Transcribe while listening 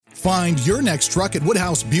Find your next truck at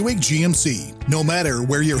Woodhouse Buick GMC. No matter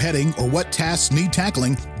where you're heading or what tasks need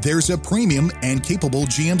tackling, there's a premium and capable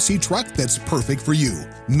GMC truck that's perfect for you.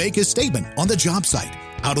 Make a statement on the job site,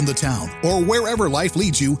 out on the town, or wherever life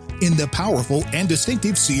leads you in the powerful and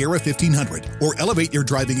distinctive Sierra 1500, or elevate your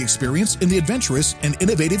driving experience in the adventurous and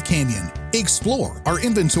innovative Canyon. Explore our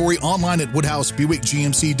inventory online at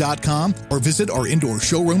WoodhouseBuickGMC.com or visit our indoor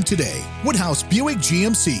showroom today. Woodhouse Buick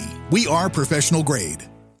GMC. We are professional grade.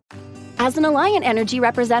 As an Alliant Energy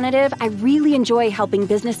representative, I really enjoy helping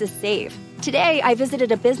businesses save. Today, I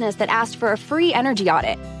visited a business that asked for a free energy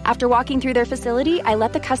audit. After walking through their facility, I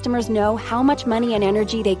let the customers know how much money and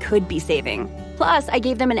energy they could be saving. Plus, I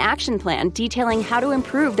gave them an action plan detailing how to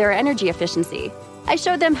improve their energy efficiency. I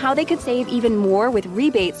showed them how they could save even more with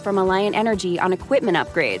rebates from Alliant Energy on equipment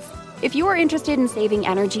upgrades. If you are interested in saving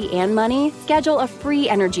energy and money, schedule a free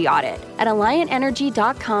energy audit at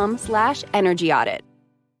alliantenergy.com/energy audit.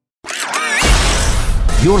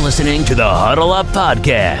 You're listening to the Huddle Up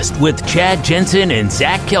Podcast with Chad Jensen and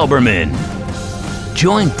Zach Kelberman.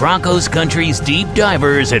 Join Broncos Country's deep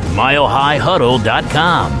divers at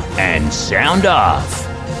milehighhuddle.com and sound off.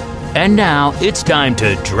 And now it's time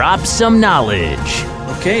to drop some knowledge.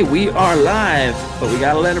 Okay, we are live, but we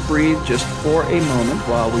got to let it breathe just for a moment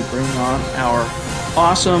while we bring on our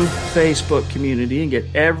awesome Facebook community and get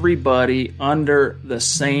everybody under the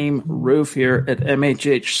same roof here at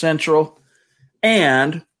MHH Central.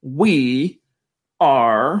 And we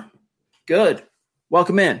are good.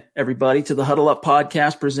 Welcome in, everybody, to the Huddle Up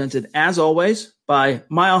Podcast, presented, as always, by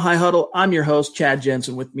Mile High Huddle. I'm your host, Chad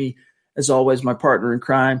Jensen. With me, as always, my partner in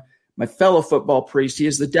crime, my fellow football priest. He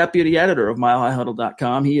is the deputy editor of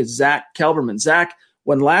milehighhuddle.com. He is Zach Kelberman. Zach,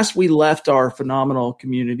 when last we left our phenomenal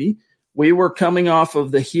community, we were coming off of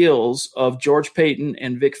the heels of George Paton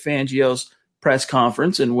and Vic Fangio's press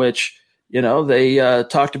conference, in which they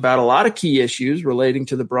talked about a lot of key issues relating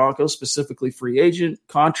to the Broncos, specifically free agent,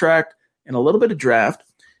 contract, and a little bit of draft.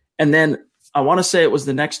 And then I want to say it was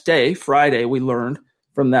the next day, Friday, we learned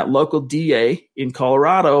from that local DA in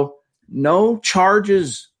Colorado, no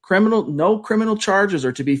criminal charges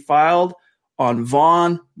are to be filed on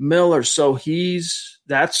Von Miller. So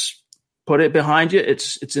that's put it behind you.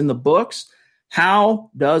 It's in the books. How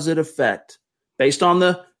does it affect, based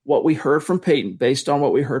on what we heard from Paton, based on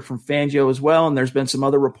what we heard from Fangio as well, and there's been some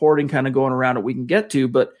other reporting kind of going around that we can get to,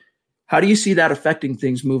 but how do you see that affecting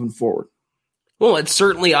things moving forward? Well, it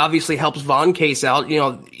certainly obviously helps Von case out.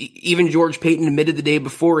 Even George Paton admitted the day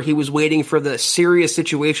before he was waiting for the serious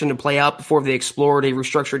situation to play out before they explored a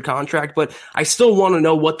restructured contract. But I still want to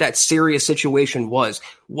know what that serious situation was.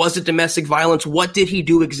 Was it domestic violence? What did he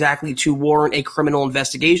do exactly to warrant a criminal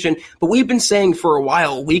investigation? But we've been saying for a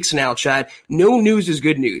while, weeks now, Chad, no news is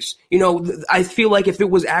good news. I feel like if it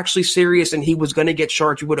was actually serious and he was going to get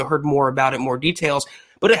charged, we would have heard more about it, more details.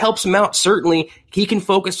 But it helps him out, certainly. He can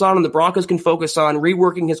focus on, and the Broncos can focus on,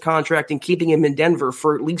 reworking his contract and keeping him in Denver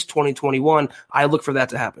for at least 2021. I look for that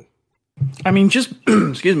to happen. I mean, just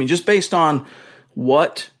just based on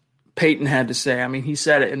what Paton had to say. I mean, he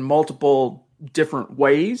said it in multiple different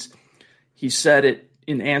ways. He said it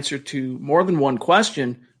in answer to more than one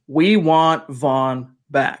question. We want Von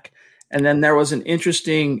back. And then there was an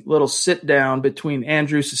interesting little sit down between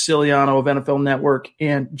Andrew Siciliano of NFL Network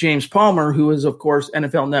and James Palmer, who is, of course,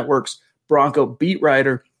 NFL Network's Bronco beat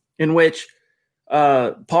writer, in which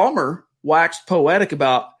Palmer waxed poetic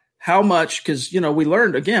about how much, because, we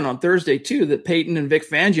learned again on Thursday, too, that Paton and Vic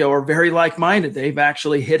Fangio are very like-minded. They've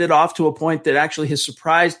actually hit it off to a point that actually has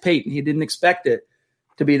surprised Paton. He didn't expect it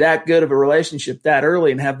to be that good of a relationship that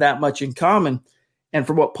early and have that much in common. And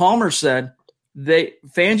from what Palmer said,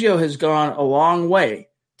 Fangio has gone a long way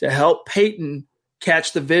to help Paton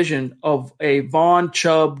catch the vision of a Von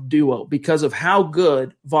Chubb duo because of how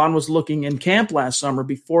good Von was looking in camp last summer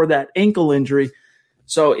before that ankle injury.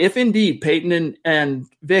 So if indeed Paton and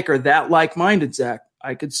Vic are that like-minded, Zach,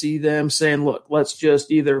 I could see them saying, look, let's just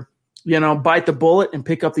either, bite the bullet and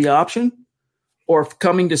pick up the option, or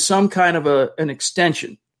coming to some kind of an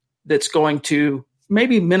extension that's going to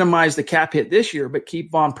maybe minimize the cap hit this year, but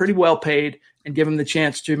keep Von pretty well paid and give him the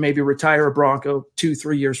chance to maybe retire a Bronco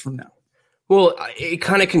 2-3 years from now. Well, it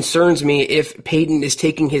kind of concerns me if Paton is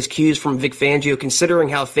taking his cues from Vic Fangio, considering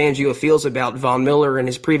how Fangio feels about Von Miller and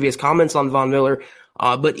his previous comments on Von Miller.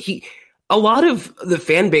 But a lot of the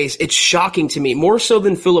fan base, it's shocking to me, more so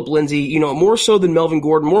than Philip Lindsay, more so than Melvin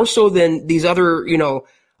Gordon, more so than these other,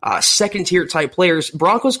 second-tier type players.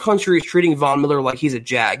 Broncos country is treating Von Miller like he's a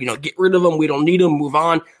jag. Get rid of him. We don't need him. Move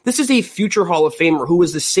on. This is a future Hall of Famer who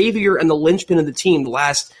was the savior and the linchpin of the team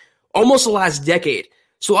almost the last decade.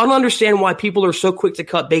 So I don't understand why people are so quick to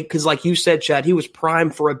cut bait because, like you said, Chad, he was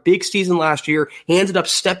primed for a big season last year. He ended up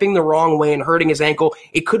stepping the wrong way and hurting his ankle.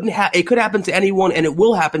 It could happen to anyone, and it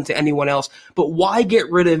will happen to anyone else. But why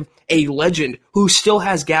get rid of a legend who still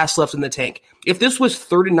has gas left in the tank? If this was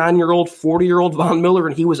 39-year-old, 40-year-old Von Miller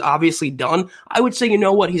and he was obviously done, I would say, you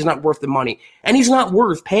know what, he's not worth the money. And he's not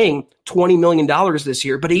worth paying $20 million this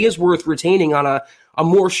year, but he is worth retaining on a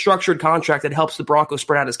more structured contract that helps the Broncos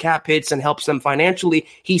spread out his cap hits and helps them financially.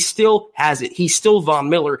 He still has it. He's still Von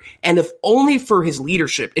Miller. And if only for his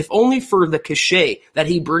leadership, if only for the cachet that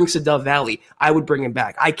he brings to Dove Valley, I would bring him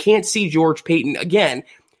back. I can't see George Paton, again,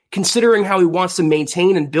 considering how he wants to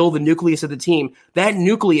maintain and build the nucleus of the team. That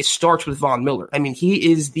nucleus starts with Von Miller. I mean,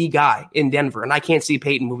 he is the guy in Denver, and I can't see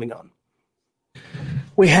Paton moving on.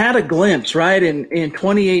 We had a glimpse, right? In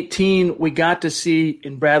 2018, we got to see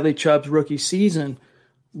in Bradley Chubb's rookie season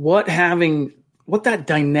what that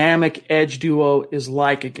dynamic edge duo is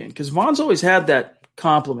like again. Because Von's always had that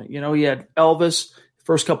complement. You know, he had Elvis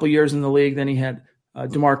first couple years in the league, then he had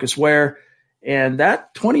DeMarcus Ware. And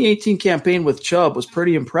that 2018 campaign with Chubb was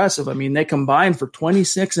pretty impressive. I mean, they combined for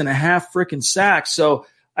 26 and a half freaking sacks. So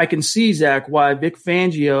I can see, Zach, why Vic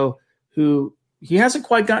Fangio, who he hasn't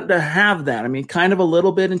quite gotten to have that. I mean, kind of a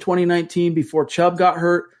little bit in 2019 before Chubb got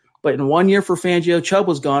hurt. But in 1 year for Fangio, Chubb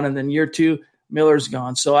was gone. And then year two, Miller's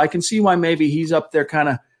gone. So I can see why maybe he's up there kind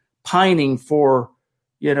of pining for,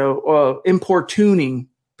 importuning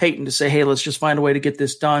Paton to say, hey, let's just find a way to get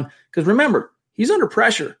this done. Because remember, he's under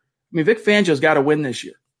pressure. I mean, Vic Fangio's got to win this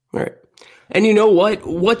year. All right. And you know what?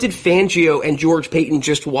 What did Fangio and George Paton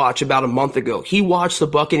just watch about a month ago? He watched the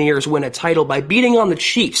Buccaneers win a title by beating on the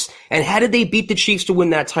Chiefs. And how did they beat the Chiefs to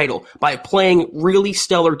win that title? By playing really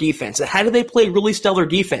stellar defense. And how did they play really stellar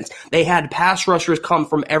defense? They had pass rushers come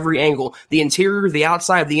from every angle. The interior, the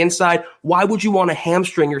outside, the inside. Why would you want to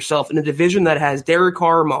hamstring yourself in a division that has Derek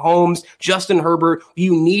Carr, Mahomes, Justin Herbert?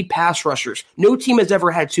 You need pass rushers. No team has ever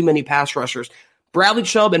had too many pass rushers. Bradley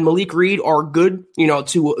Chubb and Malik Reed are good,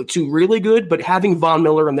 to really good, but having Von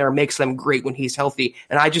Miller in there makes them great when he's healthy.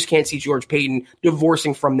 And I just can't see George Paton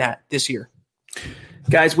divorcing from that this year.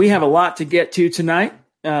 Guys, we have a lot to get to tonight.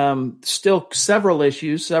 Still several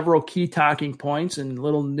issues, several key talking points and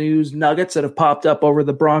little news nuggets that have popped up over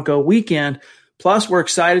the Bronco weekend. Plus, we're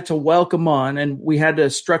excited to welcome on, and we had to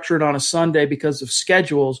structure it on a Sunday because of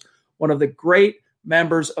schedules, one of the great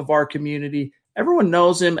members of our community. Everyone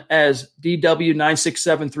knows him as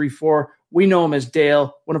DW96734. We know him as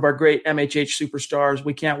Dale, one of our great MHH superstars.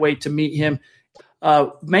 We can't wait to meet him.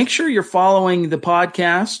 Make sure you're following the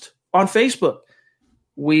podcast on Facebook.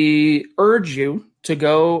 We urge you to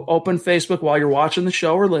go open Facebook while you're watching the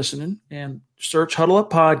show or listening and search Huddle Up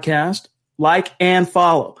Podcast, like and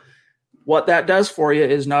follow. What that does for you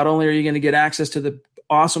is not only are you going to get access to the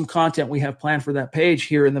awesome content we have planned for that page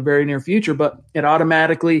here in the very near future, but it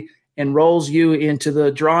automatically enrolls you into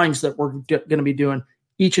the drawings that we're going to be doing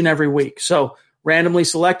each and every week. So randomly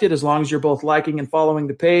selected, as long as you're both liking and following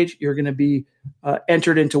the page, you're going to be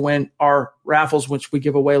entered in to win our raffles, which we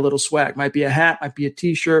give away a little swag. Might be a hat, might be a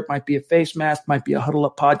t-shirt, might be a face mask, might be a Huddle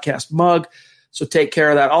Up Podcast mug. So take care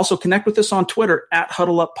of that. Also connect with us on Twitter at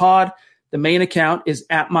Huddle Up Pod. The main account is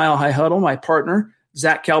at Mile High Huddle. My partner,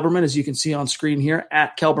 Zach Kelberman, as you can see on screen here,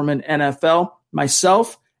 at Kelberman NFL.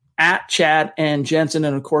 Myself, at Chad and Jensen,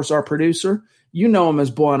 and of course our producer. You know him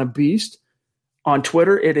as Buona Beast. On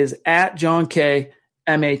Twitter, it is at John K.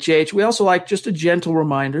 MHH. We also like just a gentle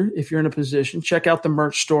reminder, if you're in a position, check out the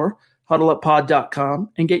merch store, huddleuppod.com,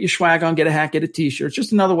 and get your swag on, get a hat, get a t-shirt. It's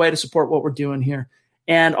just another way to support what we're doing here.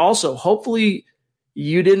 And also, hopefully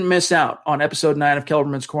you didn't miss out on episode 9 of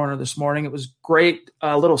Kelberman's Corner this morning. It was great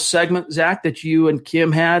little segment, Zach, that you and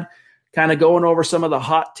Kim had, kind of going over some of the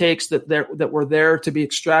hot takes that were there to be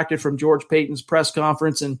extracted from George Paton's press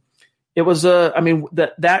conference. And it was,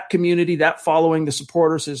 that community, that following, the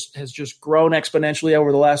supporters has just grown exponentially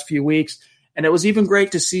over the last few weeks. And it was even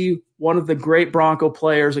great to see one of the great Bronco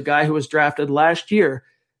players, a guy who was drafted last year,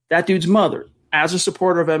 that dude's mother, as a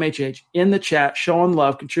supporter of MHH, in the chat, showing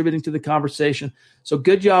love, contributing to the conversation. So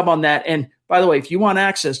good job on that. And by the way, if you want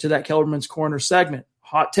access to that Kelberman's Corner segment,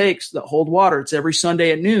 hot takes that hold water, it's every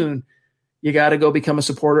Sunday at noon. You got to go become a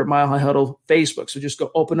supporter at Mile High Huddle Facebook. So just go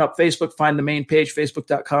open up Facebook, find the main page,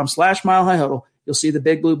 facebook.com/Mile High Huddle. You'll see the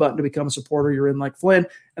big blue button to become a supporter. You're in like Flynn.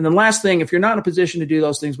 And then last thing, if you're not in a position to do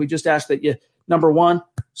those things, we just ask that you, number 1,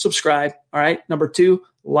 subscribe. All right. Number 2,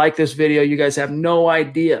 like this video. You guys have no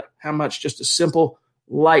idea how much just a simple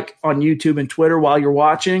like on YouTube and Twitter while you're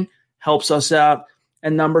watching helps us out.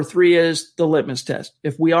 And number 3 is the litmus test.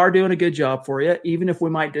 If we are doing a good job for you, even if we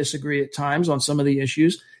might disagree at times on some of the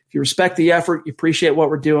issues, if you respect the effort, you appreciate what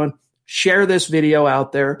we're doing, Share this video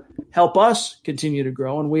out there. Help us continue to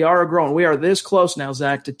grow. And we are growing. We are this close now,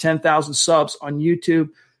 Zach, to 10,000 subs on YouTube.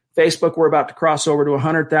 Facebook, we're about to cross over to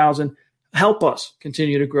 100,000. Help us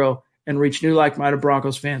continue to grow and reach new like-minded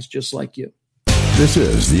Broncos fans just like you. This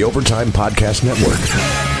is the Overtime Podcast Network.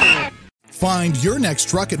 Find your next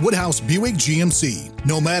truck at Woodhouse Buick GMC.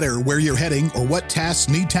 No matter where you're heading or what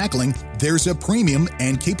tasks need tackling, there's a premium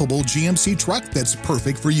and capable GMC truck that's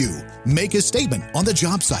perfect for you. Make a statement on the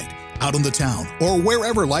job site, out on the town, or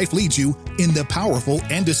wherever life leads you in the powerful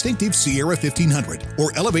and distinctive Sierra 1500,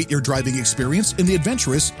 or elevate your driving experience in the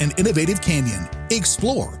adventurous and innovative Canyon.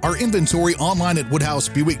 Explore our inventory online at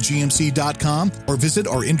WoodhouseBuickGMC.com or visit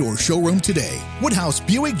our indoor showroom today. Woodhouse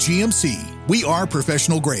Buick GMC. We are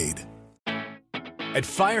professional grade. At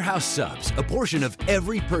Firehouse Subs, a portion of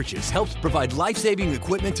every purchase helps provide life-saving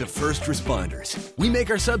equipment to first responders. We make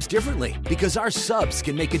our subs differently because our subs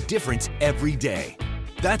can make a difference every day.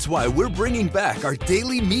 That's why we're bringing back our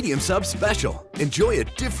daily medium sub special. Enjoy a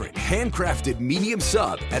different handcrafted medium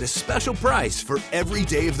sub at a special price for every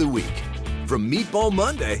day of the week. From Meatball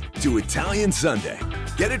Monday to Italian Sunday.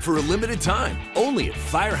 Get it for a limited time, only at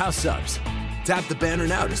Firehouse Subs. Tap the banner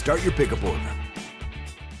now to start your pickup order.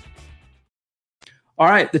 All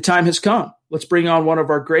right, the time has come. Let's bring on one of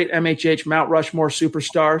our great MHH Mount Rushmore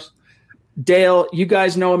superstars. Dale, you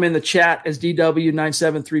guys know him in the chat as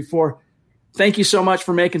DW9734. Thank you so much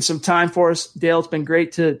for making some time for us. Dale, it's been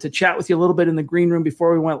great to chat with you a little bit in the green room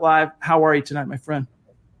before we went live. How are you tonight, my friend?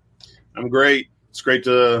 I'm great. It's great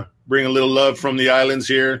to bring a little love from the islands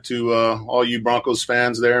here to all you Broncos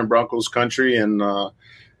fans there in Broncos country and,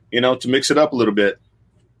 to mix it up a little bit.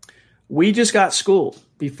 We just got schooled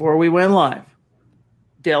before we went live.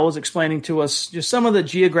 Dale was explaining to us just some of the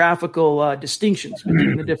geographical distinctions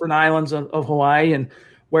between the different islands of Hawaii and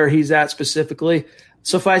where he's at specifically.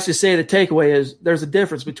 Suffice to say, the takeaway is there's a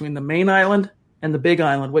difference between the main island and the big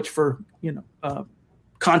island, which for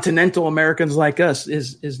continental Americans like us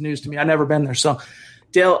is news to me. I've never been there. So,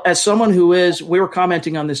 Dale, as someone we were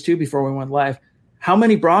commenting on this too before we went live, how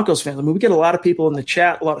many Broncos fans? I mean, we get a lot of people in the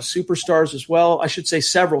chat, a lot of superstars as well. I should say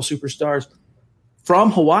several superstars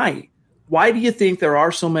from Hawaii. Why do you think there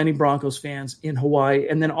are so many Broncos fans in Hawaii?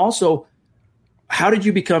 And then also, how did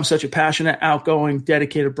you become such a passionate, outgoing,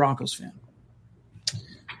 dedicated Broncos fan?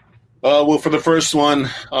 Well, for the first one,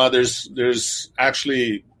 there's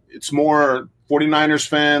actually it's more 49ers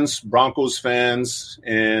fans, Broncos fans,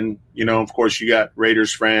 and, of course, you got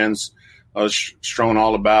Raiders fans strewn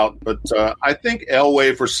all about. But I think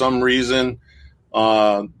Elway, for some reason,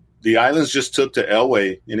 the Islands just took to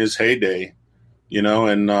Elway in his heyday,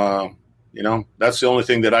 that's the only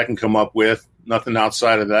thing that I can come up with, nothing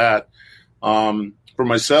outside of that. For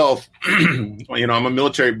myself, I'm a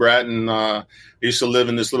military brat, and I used to live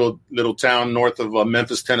in this little town north of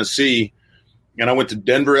Memphis, Tennessee, and I went to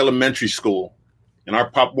Denver Elementary School. And our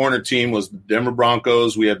Pop Warner team was the Denver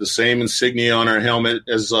Broncos. We had the same insignia on our helmet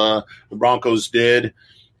as the Broncos did.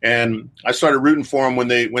 And I started rooting for them when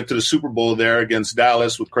they went to the Super Bowl there against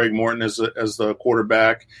Dallas with Craig Morton as the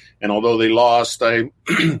quarterback. And although they lost, that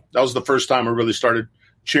was the first time I really started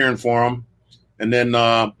cheering for them. And then,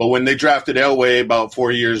 but when they drafted Elway about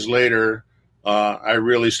 4 years later, I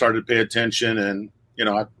really started to pay attention. And,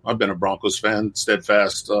 I've been a Broncos fan,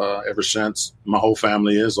 steadfast ever since. My whole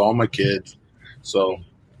family is, all my kids. So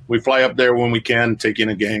we fly up there when we can, take in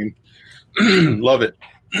a game. Love it.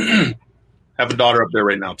 Have a daughter up there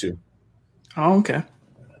right now, too. Oh, okay.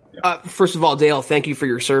 First of all, Dale, thank you for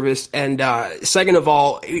your service. And second of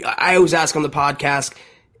all, I always ask on the podcast,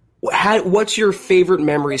 what's your favorite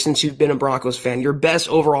memory since you've been a Broncos fan? Your best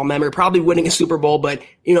overall memory, probably winning a Super Bowl, but,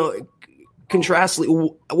 contrastly,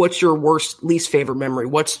 what's your least favorite memory?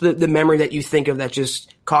 What's the memory that you think of that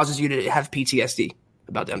just causes you to have PTSD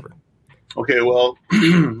about Denver? Okay, well,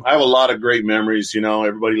 I have a lot of great memories.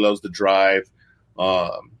 Everybody loves the drive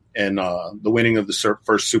and the winning of the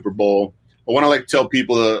first Super Bowl. But what I like to tell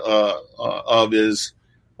people of is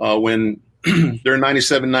when during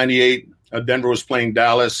 97-98, Denver was playing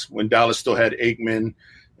Dallas, when Dallas still had Aikman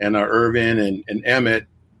and Irvin and Emmett.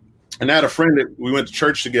 And I had a friend that we went to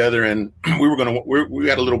church together, and we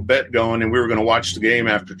had a little bet going, and we were going to watch the game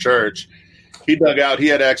after church. He dug out. He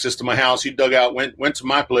had access to my house. He dug out, went to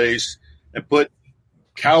my place, and put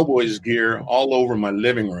Cowboys gear all over my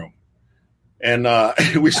living room. And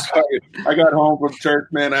we started. I got home from church,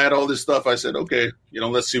 man. I had all this stuff. I said, okay,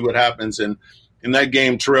 let's see what happens. And in that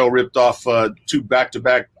game, Terrell ripped off 2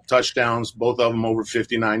 back-to-back touchdowns, both of them over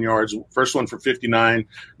 59 yards. First one for 59,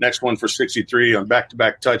 next one for 63 on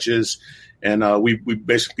back-to-back touches. And we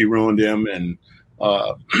basically ruined him. And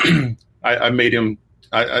I made him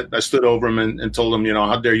I stood over him and told him,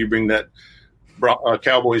 how dare you bring that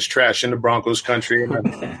Cowboys trash into Broncos country?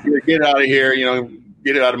 And get out of here,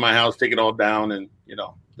 get it out of my house, take it all down. And,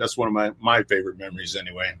 that's one of my favorite memories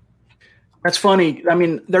anyway. That's funny. I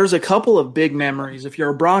mean, there's a couple of big memories, if you're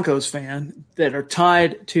a Broncos fan, that are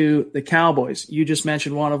tied to the Cowboys. You just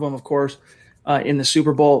mentioned one of them, of course, in the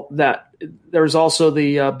Super Bowl. That there was also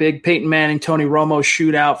the big Peyton Manning, Tony Romo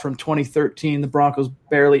shootout from 2013. The Broncos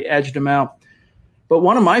barely edged them out. But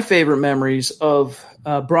one of my favorite memories of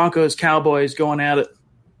Broncos Cowboys going at it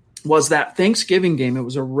was that Thanksgiving game. It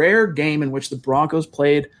was a rare game in which the Broncos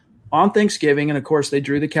played on Thanksgiving, and of course they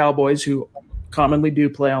drew the Cowboys, who commonly do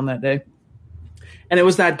play on that day. And it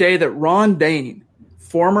was that day that Ron Dayne,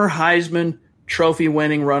 former Heisman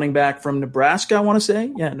Trophy-winning running back from Nebraska, I want to say.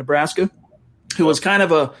 Yeah, Nebraska, who was kind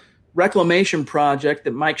of a reclamation project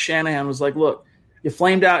that Mike Shanahan was like, look, you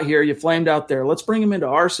flamed out here, you flamed out there. Let's bring him into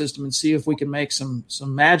our system and see if we can make some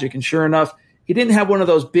magic. And sure enough, he didn't have one of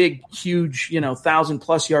those big, huge,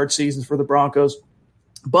 1,000-plus yard seasons for the Broncos.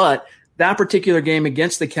 But that particular game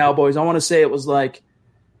against the Cowboys, I want to say it was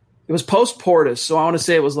post-Portis. So I want to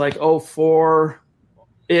say it was like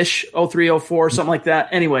 04-ish, 03, 04, something like that.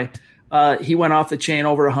 Anyway, he went off the chain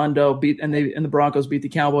over a hundo, and the Broncos beat the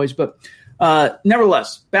Cowboys. But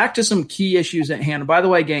nevertheless, back to some key issues at hand. And by the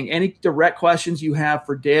way, gang, any direct questions you have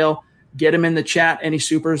for Dale, get them in the chat. Any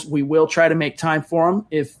supers, we will try to make time for them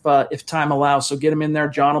if time allows. So get them in there.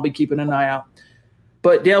 John will be keeping an eye out.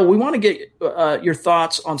 But Dale, we want to get your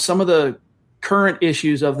thoughts on some of the current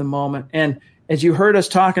issues of the moment. And as you heard us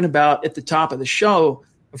talking about at the top of the show,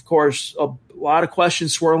 of course, a lot of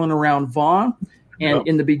questions swirling around Von. And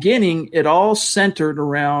in the beginning, it all centered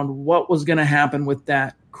around what was going to happen with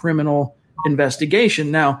that criminal investigation.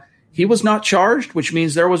 Now, he was not charged, which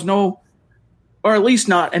means there was no, or at least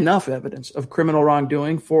not enough evidence of criminal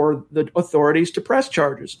wrongdoing for the authorities to press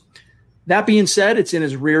charges. That being said, it's in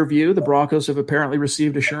his rear view. The Broncos have apparently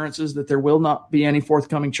received assurances that there will not be any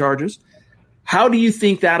forthcoming charges. How do you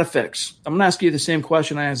think that affects? I'm going to ask you the same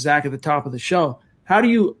question I asked Zach at the top of the show. How do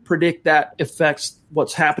you predict that affects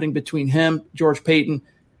what's happening between him, George Paton?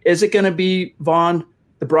 Is it going to be Von,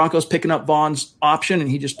 the Broncos picking up Von's option, and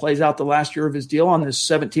he just plays out the last year of his deal on this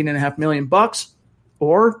 $17.5 million?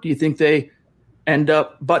 Or do you think they end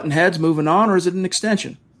up butting heads, moving on, or is it an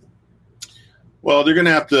extension? Well, they're going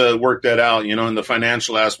to have to work that out, and the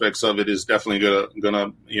financial aspects of it is definitely going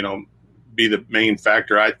to be the main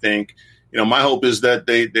factor, I think. My hope is that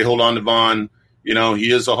they hold on to Von.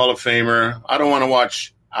 He is a Hall of Famer. I don't want to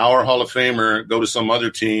watch our Hall of Famer go to some other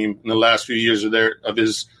team in the last few years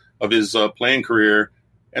of his playing career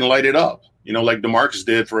and light it up, like DeMarcus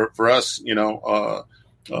did for us,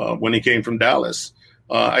 when he came from Dallas.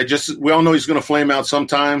 We all know he's going to flame out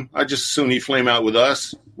sometime. I just assume he flame out with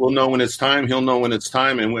us. We'll know when it's time. He'll know when it's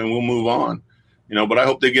time, and we'll move on. But I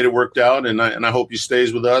hope they get it worked out, and I hope he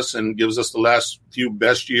stays with us and gives us the last few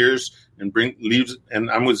best years and leaves.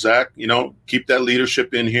 And I'm with Zach. Keep that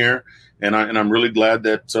leadership in here, and I'm really glad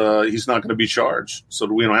that he's not going to be charged, so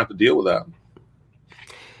that we don't have to deal with that.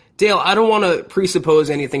 Dale, I don't want to presuppose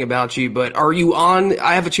anything about you, but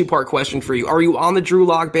I have a two-part question for you. Are you on the Drew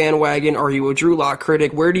Lock bandwagon? Are you a Drew Lock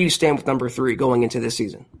critic? Where do you stand with number 3 going into this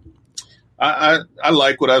season? I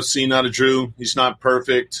like what I've seen out of Drew. He's not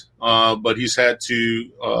perfect, but he's had to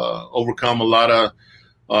overcome a lot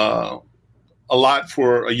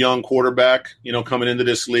for a young quarterback, coming into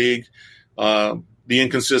this league. The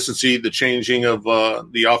inconsistency, the changing of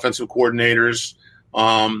the offensive coordinators.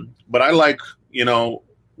 But I like,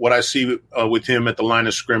 what I see with him at the line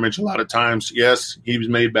of scrimmage a lot of times. Yes, he's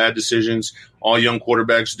made bad decisions. All young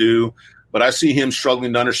quarterbacks do. But I see him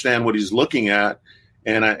struggling to understand what he's looking at.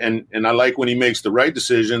 And I like when he makes the right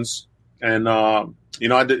decisions. And, I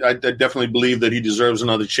definitely believe that he deserves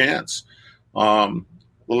another chance. The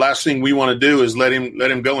last thing we want to do is let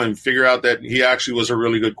him go and figure out that he actually was a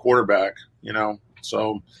really good quarterback,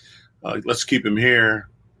 So let's keep him here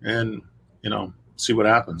and, see what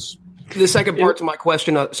happens. The second part to my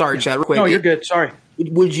question, sorry, Chad, real quick. No, you're good. Sorry.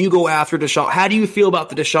 Would you go after Deshaun? How do you feel about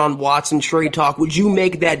the Deshaun Watson trade talk? Would you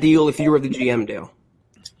make that deal if you were the GM, Dale?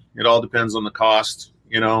 It all depends on the cost,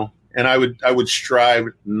 and I would strive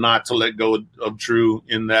not to let go of Drew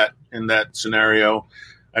in that scenario.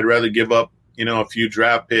 I'd rather give up, a few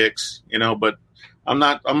draft picks, but I'm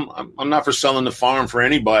not for selling the farm for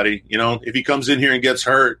anybody. If he comes in here and gets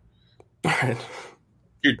hurt,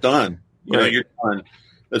 you're done. You're done.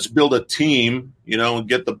 Let's build a team, and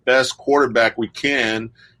get the best quarterback we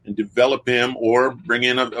can and develop him, or bring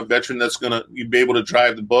in a veteran that's going to be able to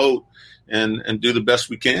drive the boat and do the best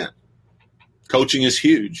we can. Coaching is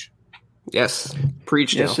huge. Yes.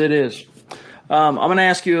 Preach, Dale. Yes, it is. I'm going to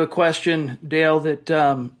ask you a question, Dale,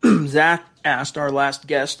 that Zach asked our last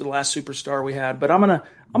guest, the last superstar we had, but I'm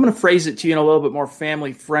going to phrase it to you in a little bit more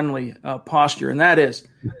family-friendly posture, and that is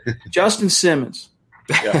Justin Simmons,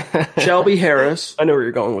 Shelby Harris. I know where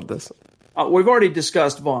you're going with this. We've already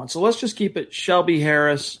discussed Vaughn, so let's just keep it Shelby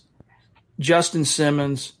Harris, Justin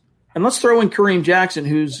Simmons, and let's throw in Kareem Jackson,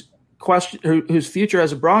 whose future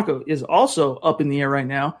as a Bronco is also up in the air right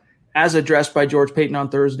now, as addressed by George Paton on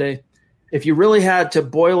Thursday. If you really had to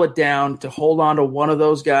boil it down to hold on to one of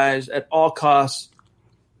those guys at all costs,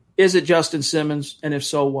 is it Justin Simmons? And if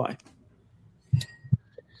so, why?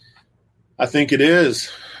 I think it is.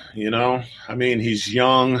 I mean, he's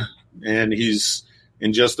young, and he's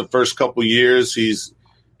in just the first couple years, he's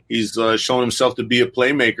shown himself to be a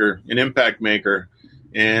playmaker, an impact maker.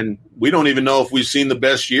 And we don't even know if we've seen the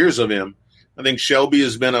best years of him. I think Shelby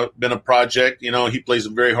has been a project. He plays a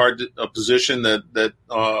very hard position that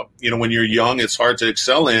when you're young, it's hard to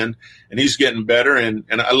excel in, and he's getting better. And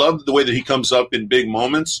I love the way that he comes up in big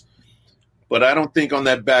moments, but I don't think on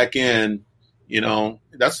that back end,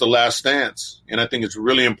 that's the last stance. And I think it's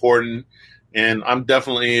really important. And I'm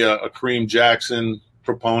definitely a Kareem Jackson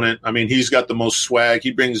proponent. I mean, he's got the most swag.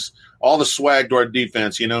 He brings all the swag to our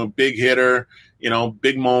defense, big hitter,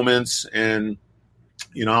 big moments. And,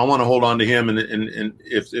 I want to hold on to him, and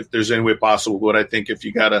if there's any way possible. But I think if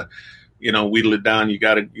you gotta, wheedle it down, you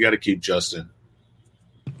gotta keep Justin.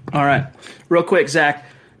 All right, real quick, Zach,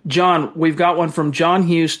 John, we've got one from John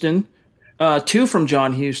Houston, two from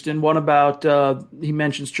John Houston. One about he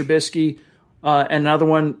mentions Trubisky, and another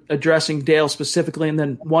one addressing Dale specifically, and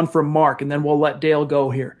then one from Mark, and then we'll let Dale go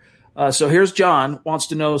here. So here's John, wants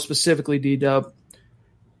to know specifically, D-Dub,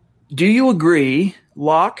 do you agree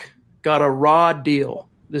Locke got a raw deal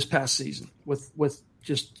this past season with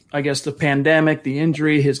just, I guess, the pandemic, the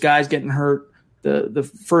injury, his guys getting hurt, the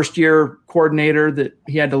first year coordinator that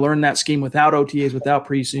he had to learn that scheme without OTAs, without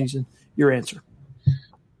preseason? Your answer.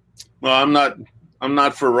 Well, I'm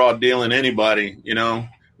not for raw dealing anybody.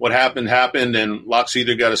 What happened, and Locke's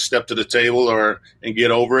either got to step to the table and get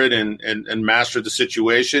over it and master the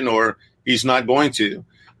situation, or he's not going to.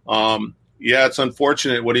 Yeah, it's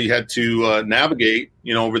unfortunate what he had to navigate,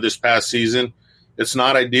 over this past season. It's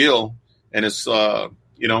not ideal, and it's,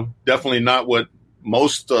 definitely not what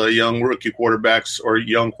most young rookie quarterbacks or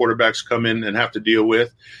young quarterbacks come in and have to deal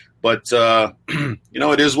with. But,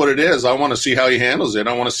 it is what it is. I want to see how he handles it.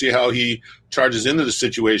 I want to see how he charges into the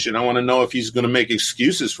situation. I want to know if he's going to make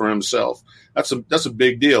excuses for himself. That's a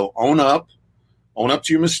big deal. Own up to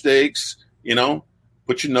your mistakes,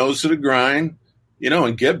 put your nose to the grind,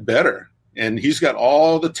 and get better. And he's got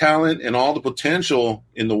all the talent and all the potential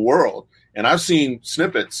in the world. And I've seen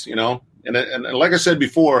snippets, and like I said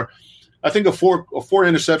before, I think a four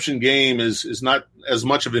interception game is not as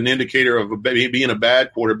much of an indicator of being a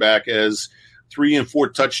bad quarterback as 3 and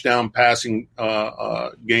 4 touchdown passing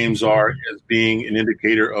games are, as being an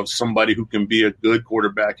indicator of somebody who can be a good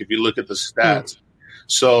quarterback if you look at the stats.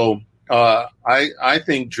 So I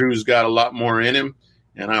think Drew's got a lot more in him,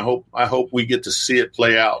 and I hope we get to see it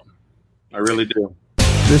play out. I really do.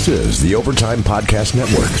 This is the Overtime Podcast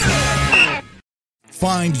Network.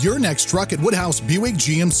 Find your next truck at Woodhouse Buick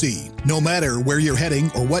GMC. No matter where you're heading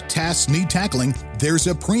or what tasks need tackling, there's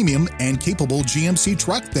a premium and capable GMC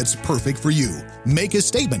truck that's perfect for you. Make a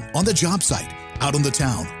statement on the job site, out on the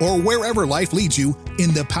town, or wherever life leads you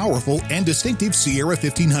in the powerful and distinctive Sierra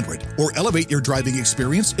 1500, or elevate your driving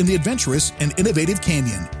experience in the adventurous and innovative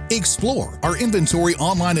Canyon. Explore our inventory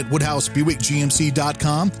online at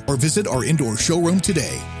WoodhouseBuickGMC.com or visit our indoor showroom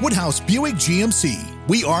today. Woodhouse Buick GMC.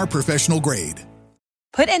 We are professional grade.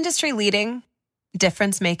 Put industry leading,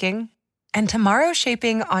 difference making, and tomorrow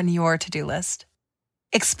shaping on your to-do list.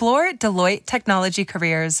 Explore Deloitte Technology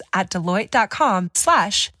Careers at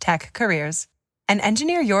Deloitte.com/tech careers and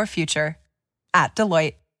engineer your future at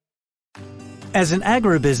Deloitte. As an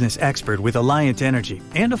agribusiness expert with Alliant Energy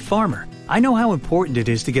and a farmer, I know how important it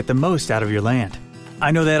is to get the most out of your land.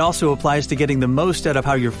 I know that also applies to getting the most out of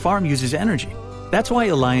how your farm uses energy. That's why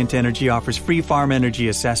Alliant Energy offers free farm energy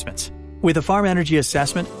assessments. With a farm energy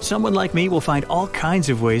assessment, someone like me will find all kinds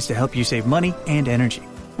of ways to help you save money and energy.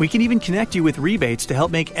 We can even connect you with rebates to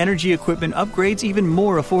help make energy equipment upgrades even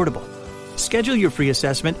more affordable. Schedule your free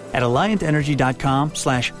assessment at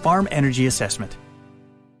alliantenergy.com/farm energy assessment.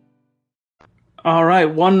 All right,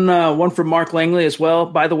 one from Mark Langley as well.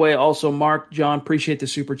 By the way, also Mark, John, appreciate the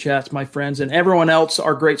super chats, my friends, and everyone else,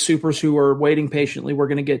 our great supers who are waiting patiently. We're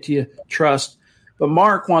going to get to you. Trust. But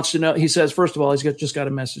Mark wants to know, he says, first of all, just got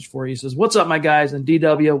a message for you. He says, what's up, my guys? And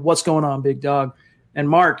DW, what's going on, big dog? And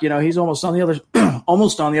Mark, he's almost on the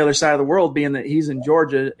other side of the world, being that he's in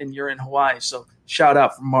Georgia and you're in Hawaii. So shout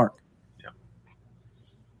out from Mark.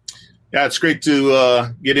 Yeah, it's great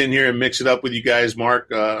to get in here and mix it up with you guys,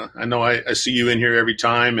 Mark. I know I see you in here every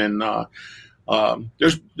time, and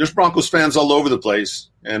there's Broncos fans all over the place,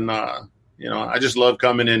 and I just love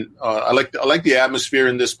coming in. I like the atmosphere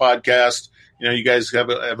in this podcast. You guys have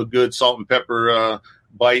a good salt and pepper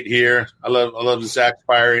bite here. I love Zach's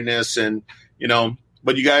fieriness, and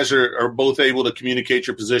but you guys are both able to communicate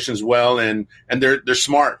your positions well, and they're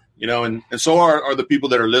smart, and so are the people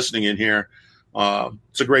that are listening in here.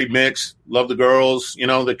 It's a great mix. Love the girls,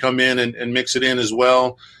 that come in and mix it in as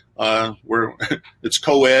well. It's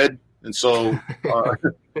co-ed. And so,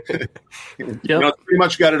 pretty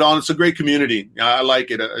much got it on. It's a great community. I like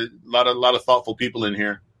it. A lot of thoughtful people in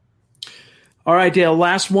here. All right, Dale,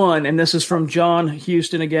 last one. And this is from John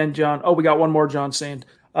Houston again, John. Oh, we got one more, John saying,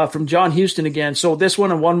 from John Houston again. So this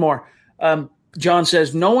one and one more. John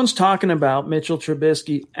says, no one's talking about Mitchell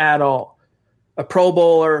Trubisky at all. A Pro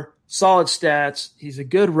Bowler, solid stats. He's a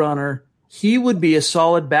good runner. He would be a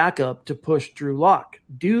solid backup to push Drew Lock.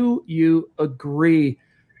 Do you agree?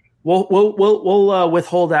 We'll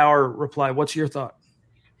withhold our reply. What's your thought?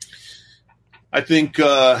 I think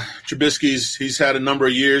Trubisky's he's had a number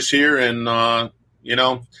of years here, and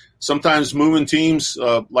sometimes moving teams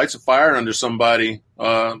lights a fire under somebody,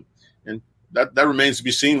 and that remains to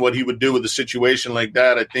be seen what he would do with a situation like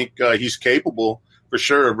that. I think he's capable for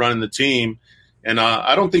sure of running the team. And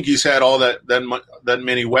I don't think he's had all that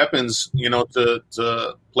many weapons,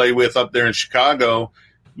 to play with up there in Chicago.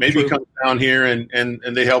 Maybe he comes down here and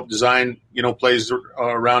they help design, plays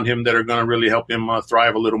around him that are going to really help him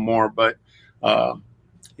thrive a little more. But,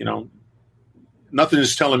 nothing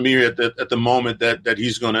is telling me at the moment that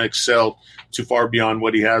he's going to excel too far beyond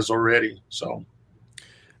what he has already. So,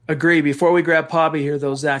 agree. Before we grab Poppy here,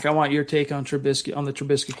 though, Zach, I want your take on the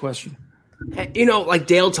Trubisky question. Like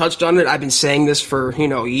Dale touched on it, I've been saying this for,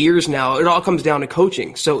 years now. It all comes down to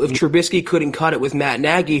coaching. So if Trubisky couldn't cut it with Matt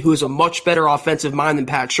Nagy, who's a much better offensive mind than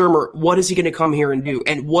Pat Shurmur, what is he going to come here and do?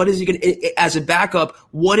 And what is he going to, as a backup,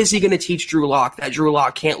 what is he going to teach Drew Lock that Drew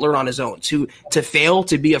Lock can't learn on his own? To fail,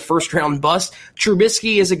 to be a first-round bust?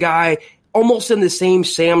 Trubisky is a guy almost in the same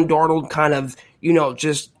Sam Darnold kind of,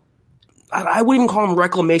 I wouldn't even call them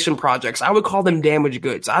reclamation projects. I would call them damaged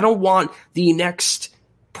goods. I don't want the next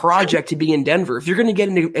project to be in Denver. If you're going to get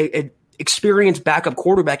an experienced backup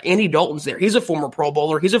quarterback, Andy Dalton's there. He's a former Pro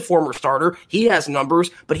Bowler. He's a former starter. He has numbers,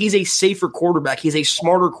 but he's a safer quarterback. He's a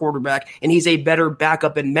smarter quarterback, and he's a better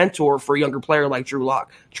backup and mentor for a younger player like Drew Lock.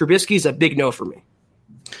 Trubisky's a big no for me.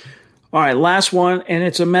 All right, last one, and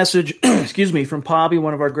it's a message, from Poppy,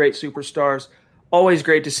 one of our great superstars. Always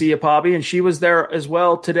great to see you, Poppy, and she was there as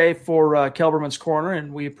well today for Kelberman's Corner,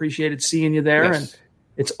 and we appreciated seeing you there. Yes. And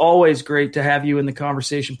it's always great to have you in the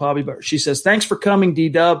conversation, Poppy. But she says, thanks for coming,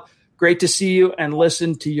 D-Dub. Great to see you and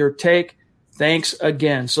listen to your take. Thanks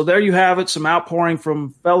again. So there you have it, some outpouring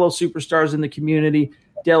from fellow superstars in the community.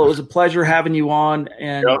 Dale, it was a pleasure having you on.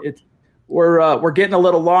 And we're getting a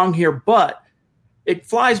little long here, but it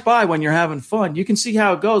flies by when you're having fun. You can see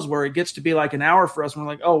how it goes where it gets to be like an hour for us. And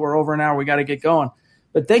we're like, oh, we're over an hour. We got to get going.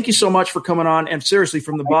 But thank you so much for coming on. And seriously,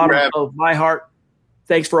 from the bottom of my heart,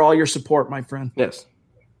 thanks for all your support, my friend. Yes.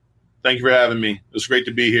 Thank you for having me. It was great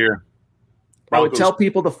to be here. Broncos. I would tell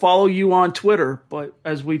people to follow you on Twitter, but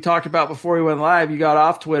as we talked about before we went live, you got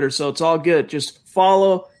off Twitter, so it's all good. Just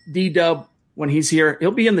follow D-Dub when he's here. He'll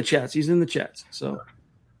be in the chats. He's in the chats. So,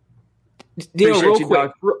 Dale,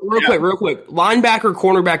 real quick. Linebacker,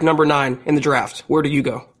 cornerback, number 9 in the draft. Where do you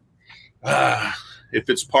go? If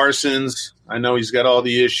it's Parsons, I know he's got all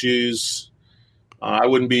the issues. I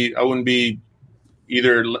wouldn't be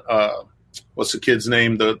either. What's the kid's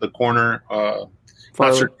name? The corner.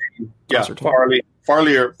 Farley. Yeah,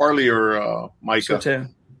 Farley or Micah.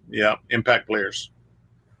 Surtain. Yeah, impact players.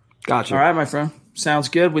 Gotcha. All right, my friend. Sounds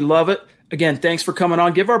good. We love it. Again, thanks for coming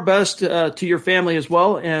on. Give our best to your family as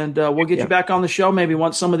well, and we'll get you back on the show maybe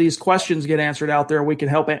once some of these questions get answered out there. We can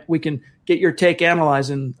help. We can get your take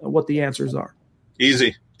analyzing what the answers are.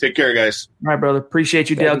 Easy. Take care, guys. All right, brother. Appreciate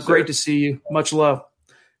you, Dale. Great to see you. Much love.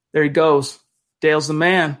 There he goes. Dale's the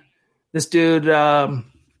man. This dude,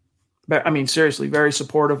 seriously, very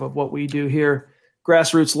supportive of what we do here.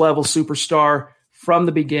 Grassroots level superstar from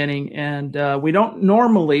the beginning. And we don't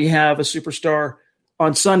normally have a superstar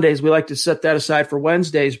on Sundays. We like to set that aside for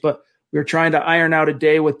Wednesdays, but we were trying to iron out a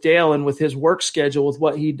day with Dale, and with his work schedule, with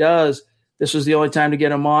what he does, this was the only time to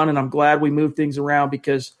get him on. And I'm glad we moved things around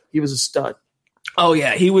because he was a stud. Oh,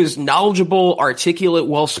 yeah. He was knowledgeable, articulate,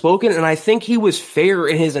 well-spoken, and I think he was fair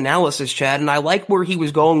in his analysis, Chad. And I like where he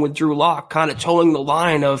was going with Drew Lock, kind of towing the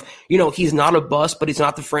line of, he's not a bust, but he's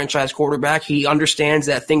not the franchise quarterback. He understands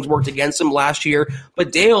that things worked against him last year.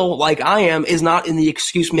 But Dale, like I am, is not in the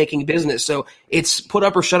excuse-making business. So it's put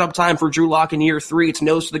up or shut up time for Drew Lock in year 3. It's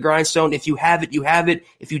nose to the grindstone. If you have it, you have it.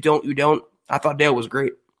 If you don't, you don't. I thought Dale was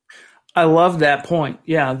great. I love that point.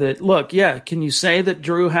 Yeah, can you say that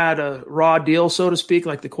Drew had a raw deal, so to speak,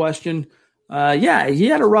 like the question? Yeah, he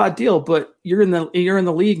had a raw deal, but you're in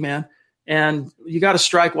the league, man, and you got to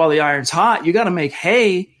strike while the iron's hot. You got to make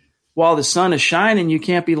hay while the sun is shining. You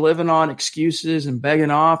can't be living on excuses and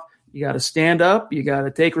begging off. You got to stand up. You got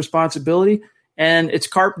to take responsibility, and it's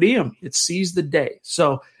carpe diem. It's seize the day.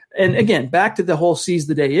 So, and again, back to the whole seize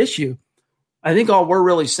the day issue. I think all we're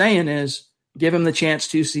really saying is, give him the chance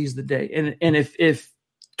to seize the day. And if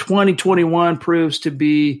 2021 proves to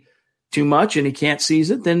be too much and he can't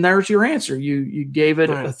seize it, then there's your answer. You gave it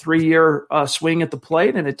a 3-year swing at the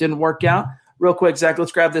plate and it didn't work out. Real quick, Zach,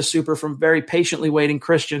 let's grab this super from very patiently waiting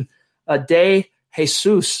Christian. De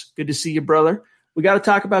Jesus, good to see you, brother. We got to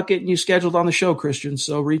talk about getting you scheduled on the show, Christian.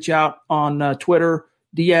 So reach out on Twitter,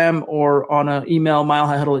 DM, or on an email,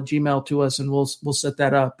 milehighhuddle@gmail to us, and we'll set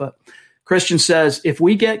that up. But Christian says, if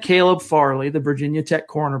we get Caleb Farley, the Virginia Tech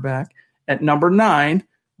cornerback, at number 9,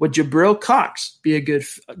 would Jabril Cox be a good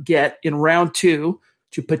get in round 2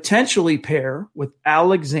 to potentially pair with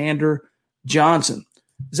Alexander Johnson?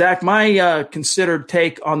 Zach, my considered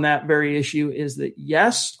take on that very issue is that,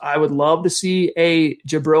 yes, I would love to see a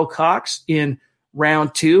Jabril Cox in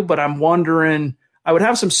round 2, but I'm wondering, I would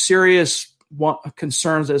have some serious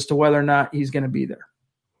concerns as to whether or not he's going to be there.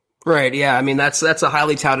 Right, yeah. I mean, that's a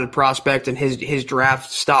highly touted prospect, and his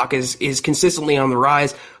draft stock is consistently on the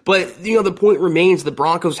rise. But, the point remains the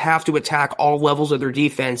Broncos have to attack all levels of their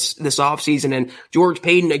defense this offseason. And George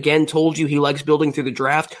Paton, again, told you he likes building through the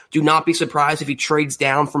draft. Do not be surprised if he trades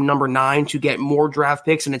down from number 9 to get more draft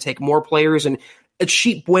picks and to take more players, and a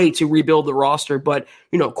cheap way to rebuild the roster. But,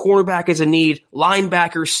 cornerback is a need,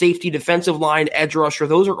 linebacker, safety, defensive line, edge rusher.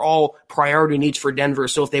 Those are all priority needs for Denver.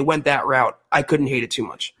 So if they went that route, I couldn't hate it too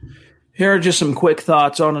much. Here are just some quick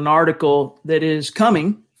thoughts on an article that is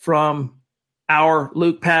coming from our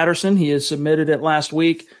Luke Patterson. He has submitted it last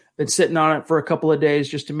week, been sitting on it for a couple of days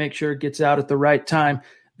just to make sure it gets out at the right time.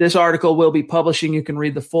 This article will be publishing. You can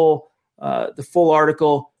read the full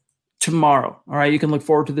article tomorrow. All right. You can look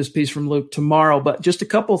forward to this piece from Luke tomorrow, but just a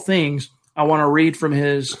couple things I want to read from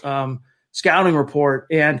his scouting report.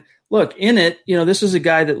 And look, in it, this is a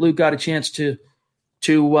guy that Luke got a chance to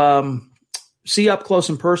see up close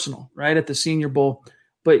and personal, right, at the Senior Bowl.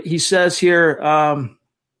 But he says here,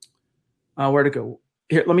 where to go?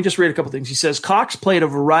 Here, let me just read a couple things. He says, Cox played a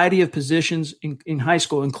variety of positions in high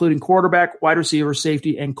school, including quarterback, wide receiver,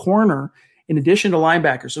 safety, and corner, in addition to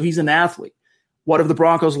linebacker. So he's an athlete. What have the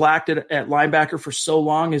Broncos lacked at linebacker for so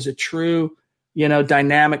long is a true,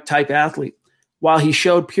 dynamic type athlete. While he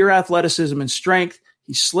showed pure athleticism and strength,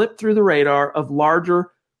 he slipped through the radar of larger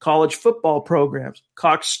college football programs.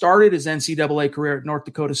 Cox started his NCAA career at North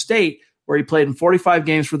Dakota State, where he played in 45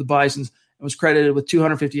 games for the Bisons and was credited with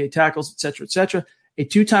 258 tackles, et cetera, a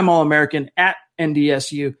 2-time All-American at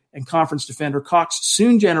NDSU and conference defender. Cox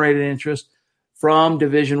soon generated interest from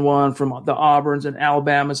Division I, from the Auburns and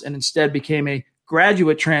Alabamas, and instead became a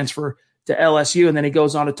graduate transfer to LSU. And then he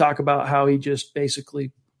goes on to talk about how he just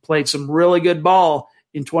basically played some really good ball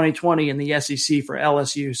in 2020 in the SEC for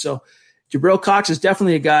LSU. So Jabril Cox is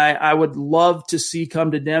definitely a guy I would love to see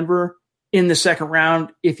come to Denver in the second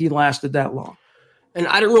round if he lasted that long. And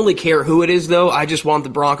I don't really care who it is, though. I just want the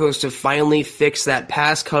Broncos to finally fix that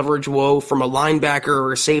pass coverage woe from a linebacker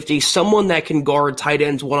or a safety, someone that can guard tight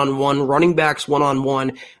ends one-on-one, running backs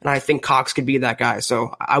one-on-one, and I think Cox could be that guy.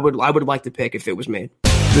 So I would like to pick if it was made.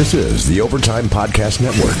 This is the Overtime Podcast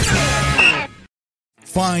Network.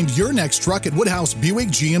 Find your next truck at Woodhouse Buick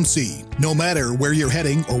GMC. No matter where you're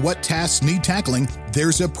heading or what tasks need tackling,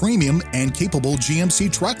 there's a premium and capable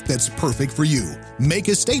GMC truck that's perfect for you. Make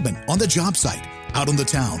a statement on the job site, out on the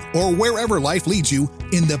town, or wherever life leads you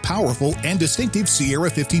in the powerful and distinctive Sierra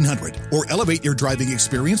 1500, or elevate your driving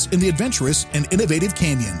experience in the adventurous and innovative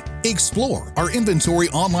Canyon. Explore our inventory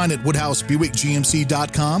online at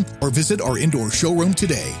WoodhouseBuickGMC.com or visit our indoor showroom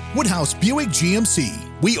today. Woodhouse Buick GMC.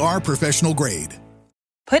 We are professional grade.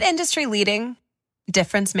 Put industry-leading,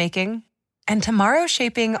 difference-making, and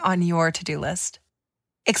tomorrow-shaping on your to-do list.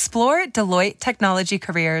 Explore Deloitte Technology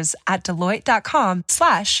Careers at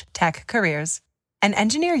Deloitte.com/techcareers and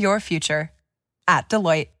engineer your future at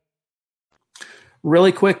Deloitte.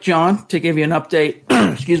 Really quick, John, to give you an update.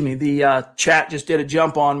 Excuse me. The chat just did a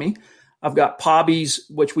jump on me. I've got Pobby's,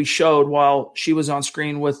 which we showed while she was on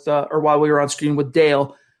screen with, or while we were on screen with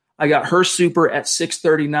Dale. I got her super at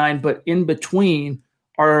 639, but in between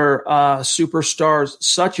are superstars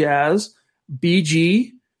such as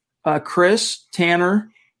BG, Chris,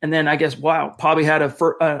 Tanner, and then I guess, wow, Pobby had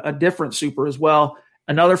a different super as well.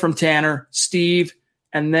 Another from Tanner, Steve,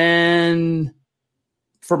 and then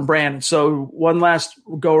from Brandon. So one last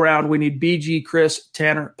go around. We need BG, Chris,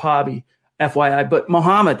 Tanner, Pobby, FYI. But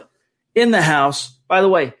Mohammed in the house, by the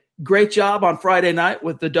way, great job on Friday night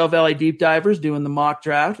with the Dove Valley Deep Divers doing the mock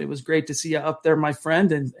draft. It was great to see you up there, my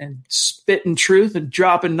friend, and spitting truth and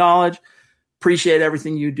dropping knowledge. Appreciate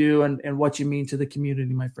everything you do and what you mean to the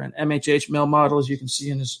community, my friend. MHH male model, as you can see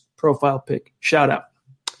in his profile pic. Shout out.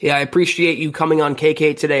 Yeah, I appreciate you coming on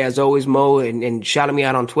KK today, as always, Mo, and shouting me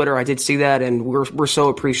out on Twitter. I did see that, and we're so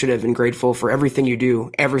appreciative and grateful for everything you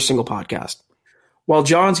do, every single podcast. While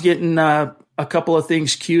John's getting a couple of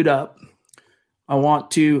things queued up, I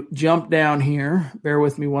want to jump down here, bear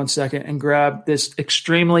with me 1 second, and grab this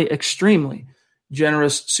extremely, extremely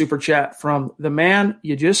generous super chat from the man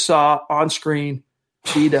you just saw on screen,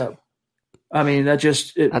 D-Dub. I mean,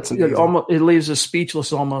 it leaves us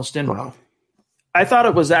speechless almost. And wow. I thought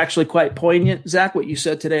it was actually quite poignant, Zach, what you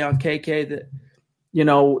said today on KK, that,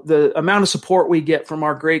 the amount of support we get from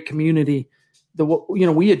our great community,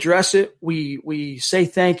 we address it, we say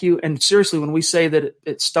thank you. And seriously, when we say that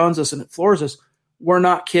it stuns us and it floors us, we're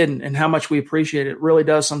not kidding, and how much we appreciate it. It really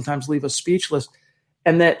does sometimes leave us speechless.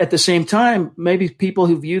 And that at the same time, maybe people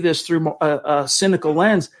who view this through a cynical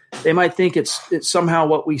lens, they might think it's somehow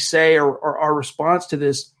what we say or our response to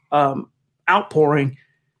this outpouring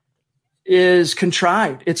is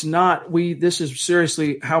contrived. It's not. This is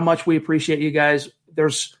seriously how much we appreciate you guys.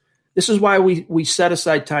 This is why we set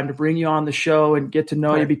aside time to bring you on the show and get to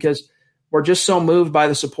know you, because we're just so moved by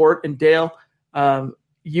the support. And Dale,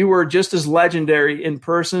 you were just as legendary in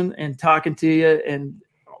person and talking to you, and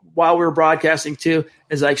while we were broadcasting too,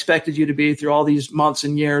 as I expected you to be through all these months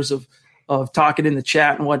and years of talking in the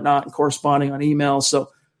chat and whatnot and corresponding on email. So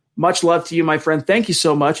much love to you, my friend. Thank you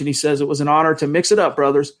so much. And he says it was an honor to mix it up,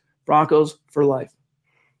 brothers. Broncos for life.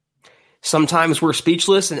 Sometimes we're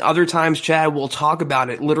speechless, and other times, Chad, we'll talk about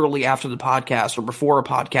it literally after the podcast or before a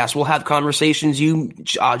podcast. We'll have conversations. You,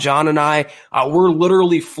 John, and I, we're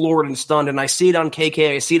literally floored and stunned. And I see it on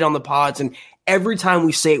KK, I see it on the pods, and every time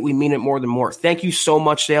we say it, we mean it more than more. Thank you so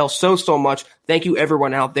much, Dale. So much. Thank you,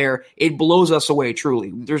 everyone out there. It blows us away,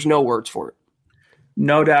 truly. There's no words for it.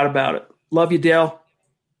 No doubt about it. Love you, Dale.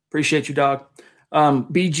 Appreciate you, dog.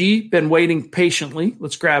 BG, been waiting patiently.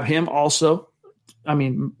 Let's grab him also. I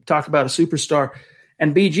mean, talk about a superstar.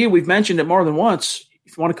 And BG, we've mentioned it more than once.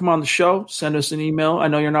 If you want to come on the show, send us an email. I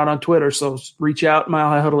know you're not on Twitter, so reach out,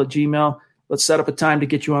 milehighhuddle@gmail.com. Let's set up a time to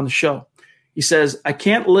get you on the show. He says, I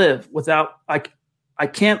can't live with Vaughn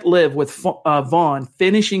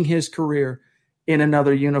finishing his career in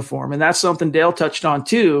another uniform. And that's something Dale touched on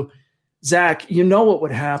too. Zach, you know what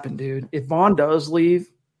would happen, dude. If Vaughn does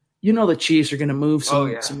leave, the Chiefs are going to move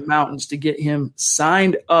some mountains to get him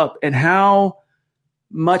signed up, and how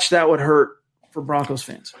much that would hurt for Broncos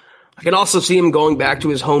fans. I can also see him going back to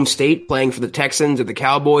his home state, playing for the Texans or the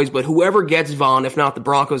Cowboys, but whoever gets Vaughn, if not the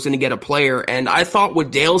Broncos, going to get a player. And I thought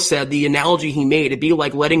what Dale said, the analogy he made, it'd be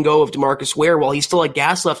like letting go of DeMarcus Ware while he still had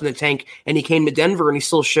gas left in the tank, and he came to Denver and he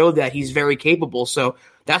still showed that he's very capable. So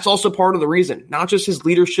that's also part of the reason. Not just his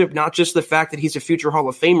leadership, not just the fact that he's a future Hall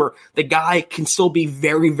of Famer. The guy can still be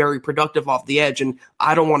very, very productive off the edge, and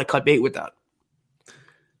I don't want to cut bait with that.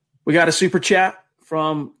 We got a super chat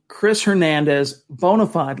from Chris Hernandez, bona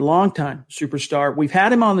fide, longtime superstar. We've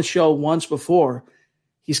had him on the show once before.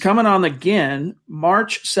 He's coming on again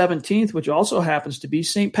March 17th, which also happens to be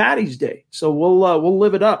St. Paddy's Day. So we'll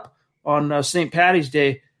live it up on St. Paddy's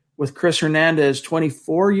Day with Chris Hernandez,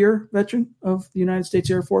 24-year veteran of the United States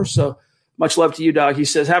Air Force. So much love to you, dog. He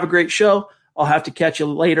says, have a great show. I'll have to catch you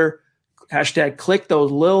later. # click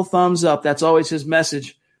those little thumbs up. That's always his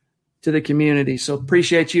message to the community. So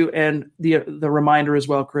appreciate you, and the reminder as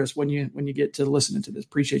well, Chris, when you get to listening to this.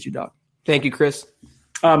 Appreciate you, dog. Thank you, Chris.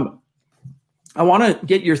 I want to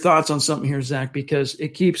get your thoughts on something here, Zach, because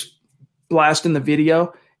it keeps blasting the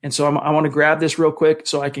video, and so I want to grab this real quick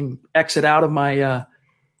so I can exit out of my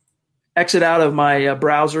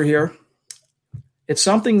browser here. It's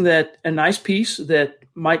something that a nice piece that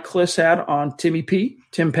Mike Kliss had on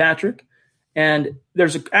Tim Patrick. And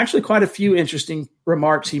there's actually quite a few interesting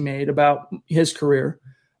remarks he made about his career.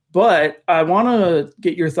 But I want to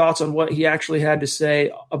get your thoughts on what he actually had to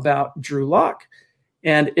say about Drew Lock.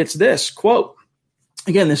 And it's this, quote,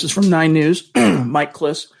 again, this is from 9 News, Mike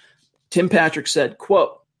Kliss. Tim Patrick said,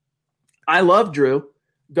 quote, I love Drew.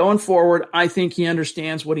 going forward, I think he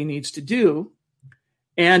understands what he needs to do,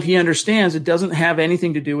 and he understands it doesn't have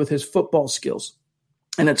anything to do with his football skills.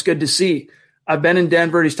 And it's good to see. I've been in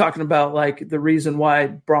Denver. He's talking about like the reason why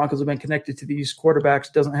Broncos have been connected to these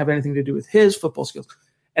quarterbacks doesn't have anything to do with his football skills.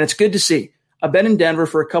 And it's good to see. I've been in Denver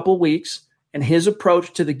for a couple of weeks, and his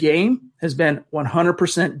approach to the game has been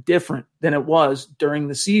 100% different than it was during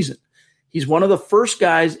the season. He's one of the first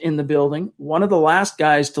guys in the building, one of the last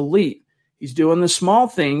guys to leave. He's doing the small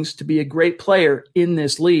things to be a great player in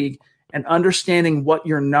this league and understanding what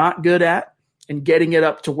you're not good at and getting it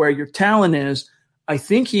up to where your talent is. I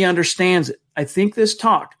think he understands it. I think this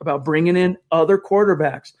talk about bringing in other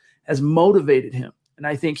quarterbacks has motivated him, and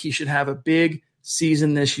I think he should have a big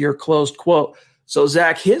season this year, closed quote. So,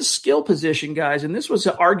 Zach, his skill position, guys, and this was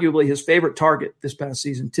arguably his favorite target this past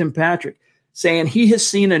season, Tim Patrick, saying he has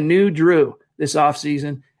seen a new Drew this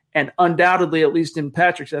offseason, and undoubtedly, at least in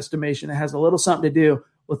Patrick's estimation, it has a little something to do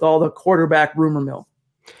with all the quarterback rumor mill.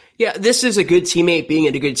 Yeah, this is a good teammate being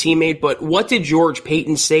a good teammate, but what did George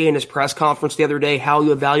Paton say in his press conference the other day, how he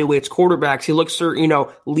evaluates quarterbacks? He looks for,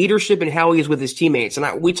 leadership and how he is with his teammates.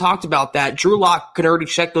 And we talked about that. Drew Lock can already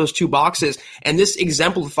check those two boxes, and this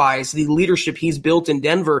exemplifies the leadership he's built in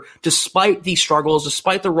Denver, despite the struggles,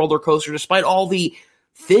 despite the roller coaster, despite all the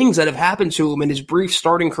things that have happened to him in his brief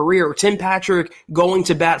starting career. Tim Patrick going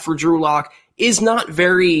to bat for Drew Lock is not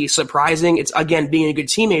very surprising. It's, again, being a good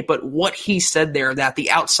teammate, but what he said there, that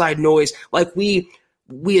the outside noise, like we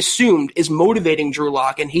assumed, is motivating Drew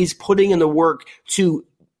Lock, and he's putting in the work to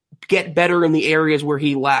get better in the areas where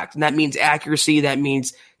he lacked. And that means accuracy, that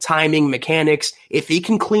means timing, mechanics. If he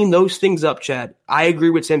can clean those things up, Chad, I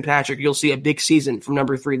agree with Tim Patrick. You'll see a big season from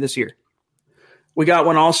number 3 this year. We got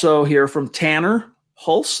one also here from Tanner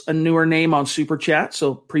Hulse, a newer name on Super Chat,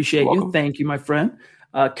 so appreciate you. Thank you, my friend.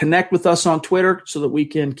 Connect with us on Twitter so that we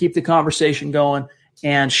can keep the conversation going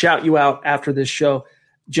and shout you out after this show.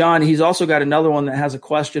 John, he's also got another one that has a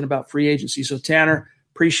question about free agency. So, Tanner,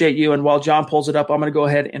 appreciate you. And while John pulls it up, I'm going to go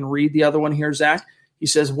ahead and read the other one here, Zach. He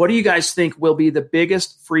says, what do you guys think will be the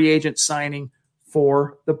biggest free agent signing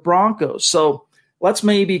for the Broncos? So let's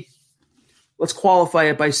qualify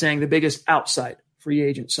it by saying the biggest outside free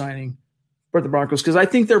agent signing for the Broncos, because I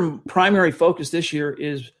think their primary focus this year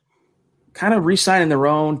is kind of re-signing their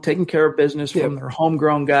own, taking care of business from their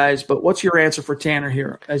homegrown guys. But what's your answer for Tanner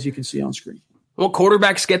here, as you can see on screen? Well,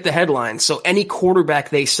 quarterbacks get the headlines. So any quarterback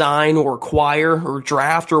they sign or acquire or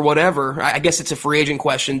draft or whatever, I guess it's a free agent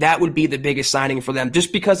question, that would be the biggest signing for them,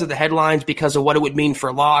 just because of the headlines, because of what it would mean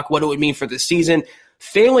for Locke, what it would mean for the season.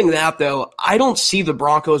 Failing that, though, I don't see the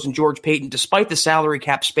Broncos and George Paton, despite the salary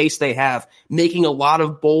cap space they have, making a lot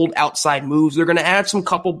of bold outside moves. They're going to add some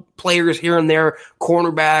couple players here and there,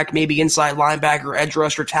 cornerback, maybe inside linebacker, edge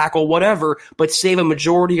rusher, tackle, whatever, but save a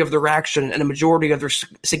majority of their action and a majority of their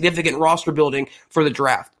significant roster building for the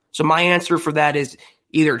draft. So my answer for that is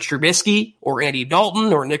either Trubisky or Andy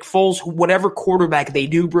Dalton or Nick Foles, whatever quarterback they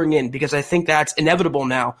do bring in, because I think that's inevitable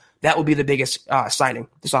now. That would be the biggest signing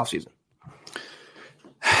this offseason.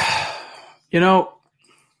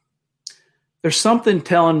 There's something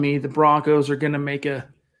telling me the Broncos are going to make a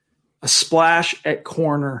splash at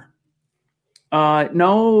corner.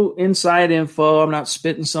 No inside info. I'm not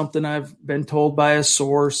spitting something I've been told by a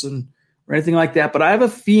source or anything like that. But I have a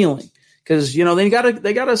feeling because they got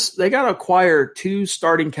to acquire 2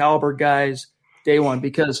 starting caliber guys day one,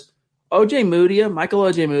 because Michael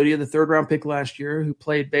Ojemudia, the 3rd round pick last year, who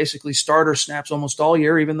played basically starter snaps almost all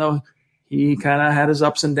year, even though he kind of had his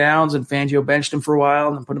ups and downs, and Fangio benched him for a while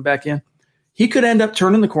and then put him back in. He could end up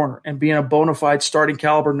turning the corner and being a bona fide starting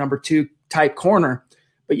caliber number 2 type corner,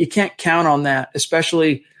 but you can't count on that,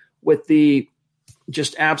 especially with the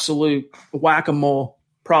just absolute whack-a-mole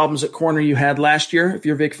problems at corner you had last year. If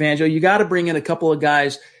you're Vic Fangio, you got to bring in a couple of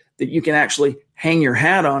guys that you can actually hang your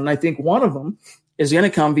hat on. And I think one of them is going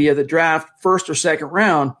to come via the draft, 1st or 2nd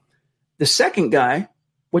round. The second guy,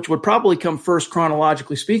 which would probably come first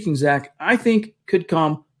chronologically speaking, Zach, I think could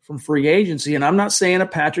come from free agency. And I'm not saying a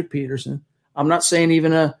Patrick Peterson. I'm not saying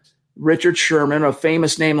even a Richard Sherman, a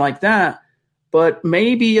famous name like that, but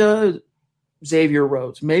maybe a Xavier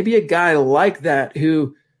Rhodes, maybe a guy like that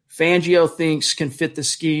who Fangio thinks can fit the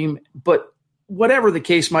scheme. But whatever the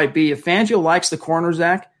case might be, if Fangio likes the corner,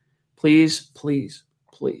 Zach, please, please,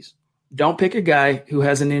 please don't pick a guy who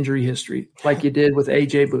has an injury history like you did with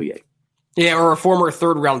A.J. Bouye. Yeah, or a former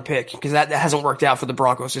 3rd round pick, because that hasn't worked out for the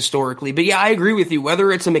Broncos historically. But yeah, I agree with you. Whether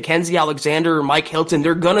it's a Mackenzie Alexander or Mike Hilton,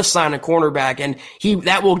 they're going to sign a cornerback, and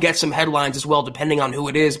that will get some headlines as well, depending on who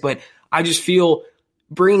it is. But I just feel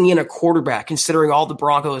bringing in a quarterback, considering all the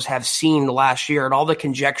Broncos have seen last year and all the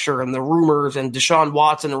conjecture and the rumors and Deshaun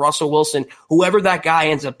Watson and Russell Wilson, whoever that guy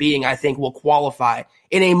ends up being, I think will qualify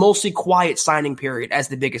in a mostly quiet signing period as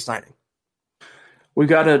the biggest signing. We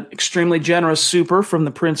got an extremely generous super from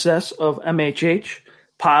the princess of MHH,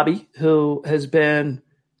 Pobby, who has been,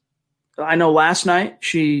 I know last night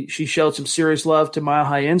she showed some serious love to Mile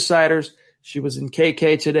High Insiders. She was in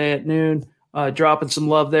KK today at noon, dropping some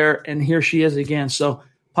love there, and here she is again. So,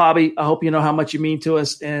 Pobby, I hope you know how much you mean to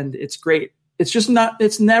us, and it's great.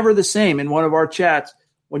 It's never the same in one of our chats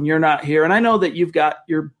when you're not here. And I know that you've got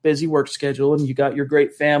your busy work schedule and you got your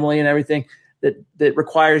great family and everything that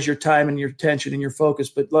requires your time and your attention and your focus.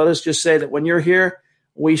 But let us just say that when you're here,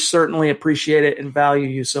 we certainly appreciate it and value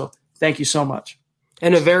you. So thank you so much.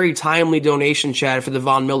 And a very timely donation, Chad, for the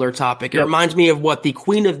Von Miller topic. It reminds me of what the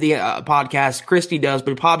queen of the podcast, Christy, does.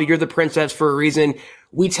 But Pobby, you're the princess for a reason.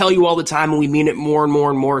 We tell you all the time, and we mean it more and more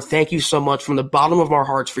and more. Thank you so much from the bottom of our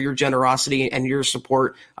hearts for your generosity and your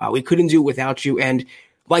support. We couldn't do it without you. And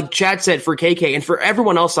like Chad said, for KK and for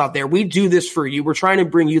everyone else out there, we do this for you. We're trying to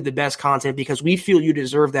bring you the best content because we feel you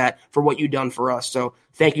deserve that for what you've done for us. So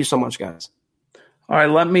thank you so much, guys. All right,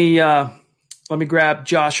 let me grab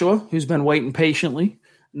Joshua, who's been waiting patiently.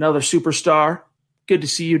 Another superstar. Good to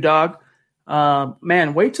see you, dog.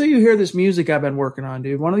 Man, wait till you hear this music I've been working on,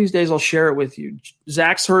 dude. One of these days I'll share it with you.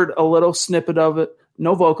 Zach's heard a little snippet of it.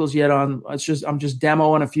 No vocals yet on. I'm just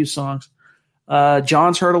demoing a few songs.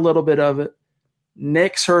 John's heard a little bit of it.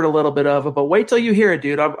 Nick's heard a little bit of it. But wait till you hear it,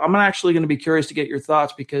 dude. I'm actually going to be curious to get your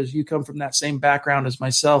thoughts because you come from that same background as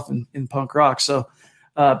myself in punk rock. So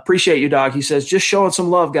appreciate you, dog. He says, just showing some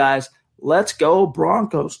love, guys. Let's go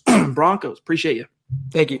Broncos. Broncos. Appreciate you.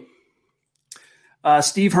 Thank you.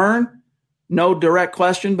 Steve Hearn, no direct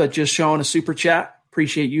question, but just showing a super chat.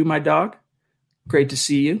 Appreciate you, my dog. Great to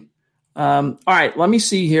see you. All right, let me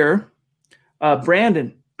see here.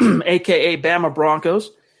 Brandon, a.k.a. Bama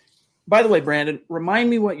Broncos. By the way, Brandon, remind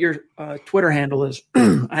me what your Twitter handle is.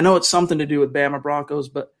 I know it's something to do with Bama Broncos,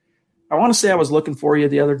 but I want to say I was looking for you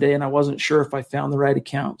the other day, and I wasn't sure if I found the right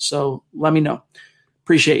account. So let me know.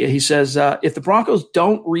 Appreciate you. He says, if the Broncos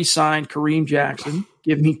don't re-sign Kareem Jackson,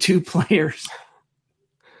 give me 2 players.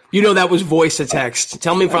 You know that was voice to text.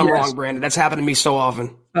 Tell me if I'm wrong, Brandon. That's happened to me so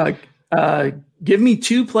often. Give me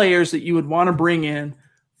 2 players that you would want to bring in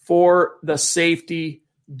for the safety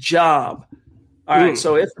job. All right,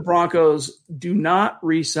 so if the Broncos do not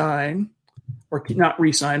re-sign, or not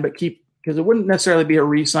re-sign, but keep, because it wouldn't necessarily be a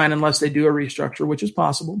re-sign unless they do a restructure, which is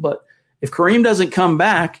possible. But if Kareem doesn't come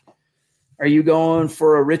back, are you going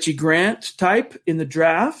for a Richie Grant type in the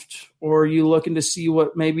draft, or are you looking to see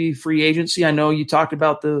what maybe free agency? I know you talked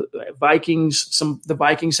about the Vikings. The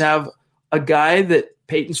Vikings have a guy that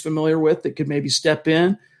Peyton's familiar with that could maybe step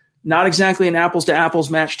in. Not exactly an apples-to-apples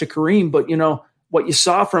match to Kareem, but, you know, what you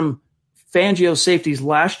saw from Fangio's safeties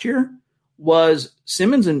last year was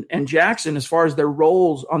Simmons and Jackson, as far as their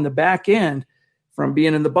roles on the back end, from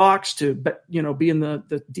being in the box to, you know, being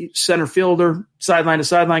the deep center fielder, sideline to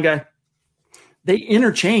sideline guy, they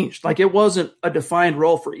interchanged. Like, it wasn't a defined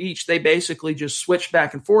role for each. They basically just switched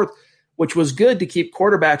back and forth, which was good to keep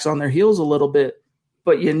quarterbacks on their heels a little bit.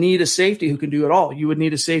 But you need a safety who can do it all. You would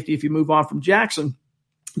need a safety if you move on from Jackson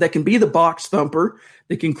that can be the box thumper,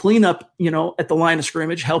 that can clean up, you know, at the line of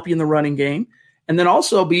scrimmage, help you in the running game, and then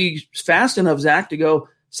also be fast enough, Zach, to go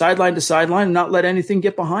sideline to sideline and not let anything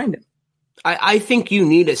get behind him. I think you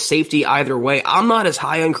need a safety either way. I'm not as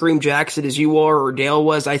high on Kareem Jackson as you are or Dale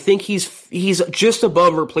was. I think he's just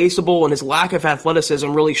above replaceable, and his lack of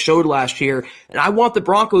athleticism really showed last year. And I want the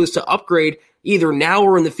Broncos to upgrade either now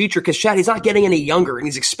or in the future because, Chad, he's not getting any younger and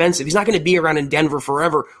he's expensive. He's not going to be around in Denver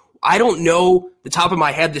forever. I don't know the top of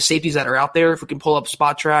my head the safeties that are out there, if we can pull up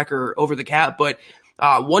Spot Track or Over the Cap, but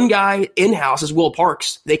one guy in-house is Will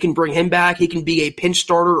Parks. They can bring him back. He can be a pinch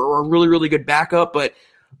starter or a really, really good backup, but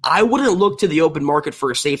I wouldn't look to the open market for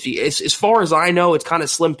a safety. As far as I know, it's kind of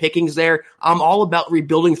slim pickings there. I'm all about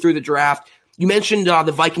rebuilding through the draft. You mentioned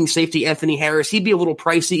the Viking safety, Anthony Harris. He'd be a little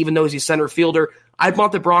pricey, even though he's a center fielder. I'd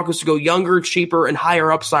want the Broncos to go younger, cheaper, and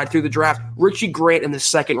higher upside through the draft. Richie Grant in the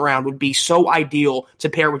second round would be so ideal to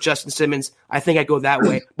pair with Justin Simmons. I think I'd go that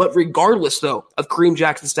way. But regardless, though, of Kareem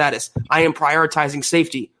Jackson's status, I am prioritizing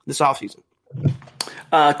safety this offseason.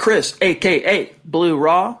 Chris, a.k.a. Blue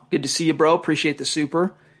Raw, good to see you, bro. Appreciate the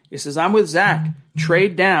super. He says, I'm with Zach.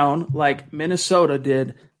 Trade down like Minnesota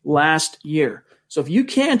did last year. So if you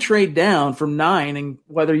can trade down from 9, and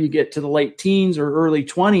whether you get to the late teens or early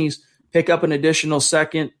 20s, pick up an additional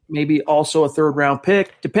second, maybe also a third-round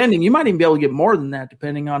pick, depending. You might even be able to get more than that,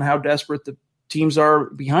 depending on how desperate the teams are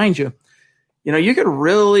behind you. you could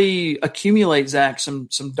really accumulate, Zach, some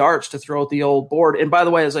darts to throw at the old board. And by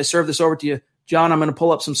the way, as I serve this over to you, John, I'm going to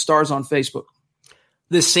pull up some stars on Facebook.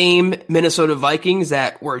 The same Minnesota Vikings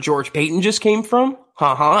where George Paton just came from?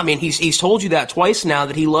 I mean, he's told you that twice now,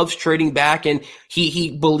 that he loves trading back and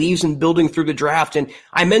he believes in building through the draft. And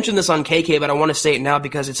I mentioned this on KK, but I want to say it now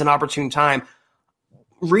because it's an opportune time.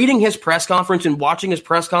 Reading his press conference and watching his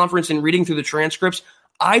press conference and reading through the transcripts,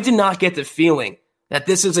 I did not get the feeling that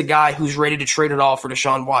this is a guy who's ready to trade it all for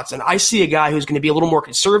Deshaun Watson. I see a guy who's going to be a little more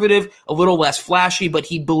conservative, a little less flashy, but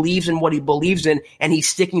he believes in what he believes in, and he's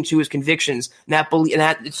sticking to his convictions. And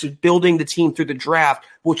that it's building the team through the draft,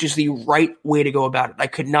 which is the right way to go about it. I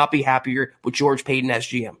could not be happier with George Paton as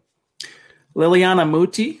GM. Liliana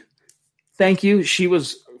Muti, thank you. She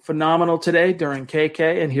was phenomenal today during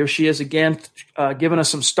KK, and here she is again, giving us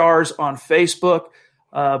some stars on Facebook.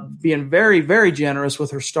 Being very, very generous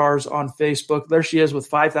with her stars on Facebook. There she is with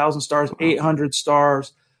 5,000 stars, 800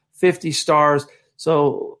 stars, 50 stars.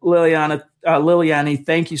 So Liliani,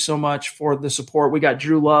 thank you so much for the support. We got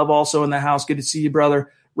Drew Love also in the house. Good to see you,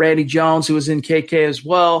 brother. Randy Jones, who was in KK as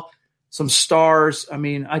well. Some stars. I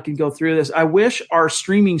mean, I can go through this. I wish our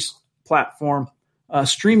streaming platform,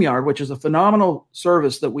 StreamYard, which is a phenomenal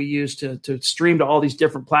service that we use to stream to all these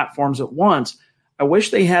different platforms at once. I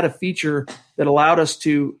wish they had a feature that allowed us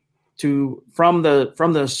to from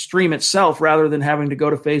the stream itself, rather than having to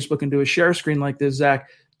go to Facebook and do a share screen like this,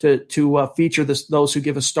 Zach, to feature those who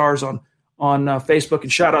give us stars on Facebook.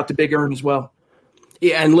 And shout out to Big Earn as well.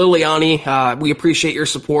 Yeah, and Liliani, we appreciate your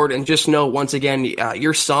support. And just know, once again,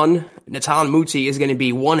 your son, Natan Muti, is going to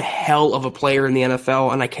be one hell of a player in the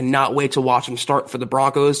NFL, and I cannot wait to watch him start for the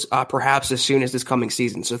Broncos, perhaps as soon as this coming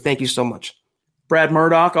season. So thank you so much. Brad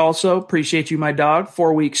Murdoch also, appreciate you, my dog.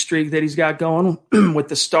 4-week streak that he's got going with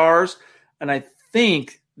the stars. And I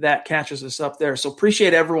think that catches us up there. So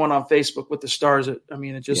appreciate everyone on Facebook with the stars. I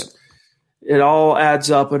mean, it all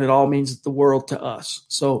adds up and it all means the world to us.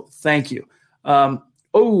 So thank you.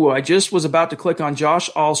 I just was about to click on Josh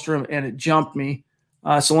Alstrom and it jumped me.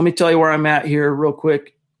 So let me tell you where I'm at here real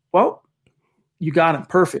quick. Well, you got him.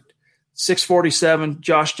 Perfect. 647.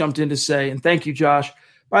 Josh jumped in to say, and thank you, Josh.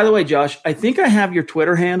 By the way, Josh, I think I have your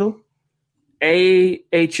Twitter handle,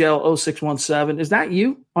 AHL0617. Is that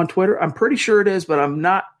you on Twitter? I'm pretty sure it is, but I'm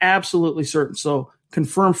not absolutely certain. So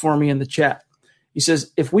confirm for me in the chat. He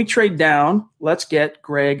says, if we trade down, let's get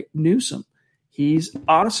Greg Newsome. He's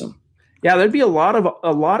awesome. Yeah, there'd be a lot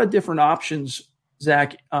of different options,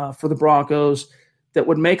 Zach, for the Broncos that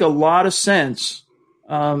would make a lot of sense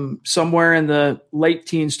somewhere in the late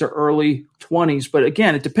teens to early 20s. But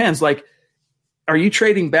again, it depends. Like, are you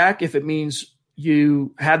trading back if it means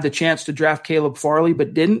you had the chance to draft Caleb Farley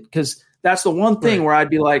but didn't? Because that's the one thing where I'd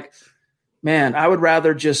be like, man, I would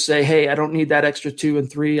rather just say, hey, I don't need that extra 2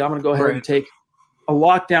 and 3. I'm going to go ahead and take a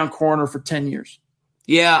lockdown corner for 10 years.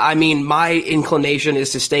 Yeah, I mean, my inclination is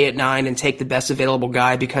to stay at 9 and take the best available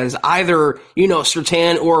guy because either,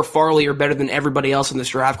 Surtain or Farley are better than everybody else in this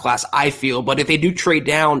draft class, I feel. But if they do trade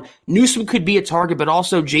down, Newsome could be a target, but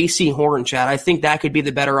also J.C. Horn, Chad. I think that could be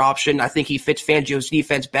the better option. I think he fits Fangio's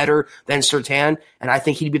defense better than Surtain, and I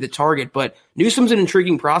think he'd be the target. But Newsome's an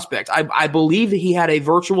intriguing prospect. I believe that he had a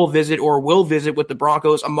virtual visit or will visit with the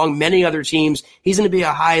Broncos among many other teams. He's going to be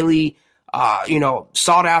a highly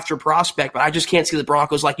sought after prospect, but I just can't see the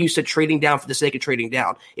Broncos, like you said, trading down for the sake of trading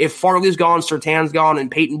down. If Farley's gone, Surtain's gone, and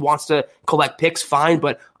Peyton wants to collect picks, fine,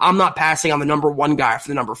 but I'm not passing on the number 1 guy for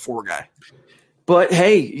the number 4 guy. But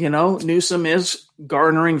hey, Newsome is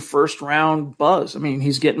garnering first round buzz. I mean,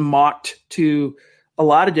 he's getting mocked to a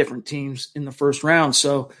lot of different teams in the first round.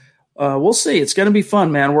 So we'll see. It's going to be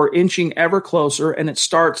fun, man. We're inching ever closer, and it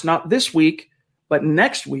starts not this week, but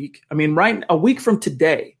next week. I mean, a week from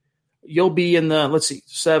today. You'll be in the,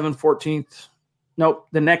 14th. Nope,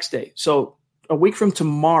 the next day. So a week from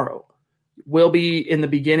tomorrow, we'll be in the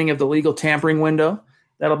beginning of the legal tampering window.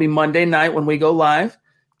 That'll be Monday night when we go live.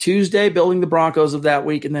 Tuesday, building the Broncos of that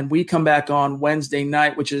week. And then we come back on Wednesday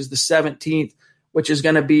night, which is the 17th, which is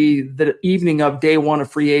going to be the evening of day 1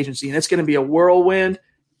 of free agency. And it's going to be a whirlwind.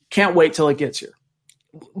 Can't wait till it gets here.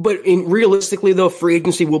 But realistically, though, free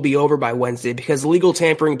agency will be over by Wednesday because the legal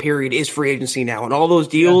tampering period is free agency now. And all those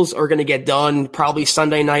deals are going to get done probably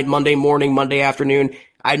Sunday night, Monday morning, Monday afternoon.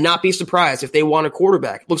 I'd not be surprised if they want a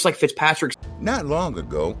quarterback. Looks like Fitzpatrick's. Not long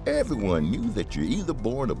ago, everyone knew that you're either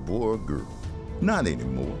born a boy or girl. Not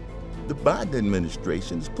anymore. The Biden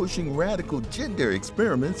administration is pushing radical gender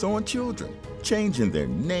experiments on children, changing their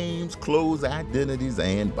names, clothes, identities,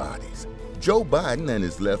 and bodies. Joe Biden and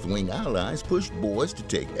his left-wing allies pushed boys to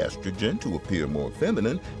take estrogen to appear more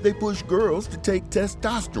feminine. They push girls to take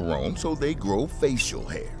testosterone so they grow facial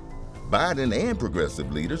hair. Biden and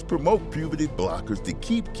progressive leaders promote puberty blockers to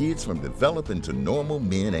keep kids from developing to normal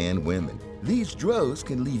men and women. These drugs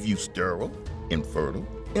can leave you sterile, infertile,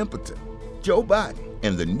 impotent. Joe Biden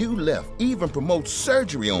and the New Left even promote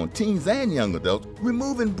surgery on teens and young adults,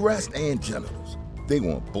 removing breasts and genitals. They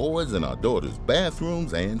want boys in our daughters'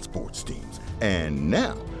 bathrooms and sports teams. And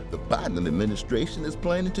now, the Biden administration is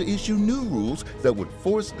planning to issue new rules that would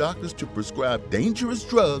force doctors to prescribe dangerous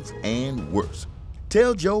drugs and worse.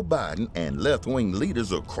 Tell Joe Biden and left-wing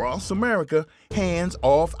leaders across America, hands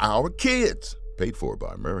off our kids. Paid for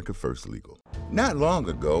by America First Legal. Not long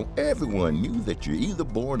ago, everyone knew that you're either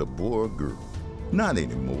born a boy or girl. Not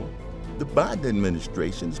anymore. The Biden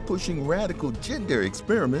administration is pushing radical gender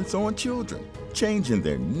experiments on children, changing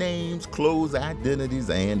their names, clothes, identities,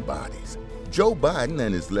 and bodies. Joe Biden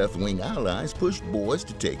and his left-wing allies push boys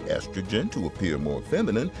to take estrogen to appear more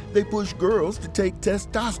feminine. They push girls to take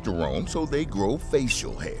testosterone so they grow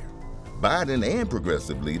facial hair. Biden and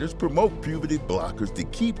progressive leaders promote puberty blockers to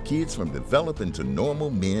keep kids from developing to normal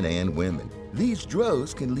men and women. These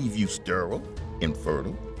drugs can leave you sterile,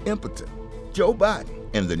 infertile, impotent. Joe Biden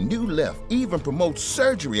and the New Left even promote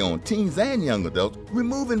surgery on teens and young adults,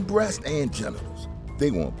 removing breasts and genitals.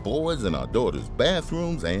 They want boys in our daughters'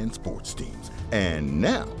 bathrooms and sports teams. And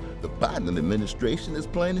now, the Biden administration is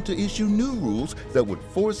planning to issue new rules that would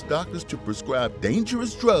force doctors to prescribe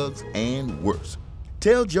dangerous drugs and worse.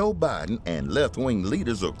 Tell Joe Biden and left-wing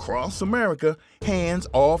leaders across America, hands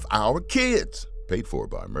off our kids. Paid for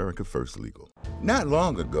by America First Legal. Not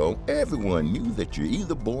long ago, everyone knew that you're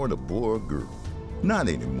either born a boy or girl. Not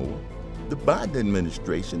anymore. The Biden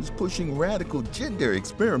administration is pushing radical gender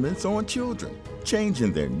experiments on children,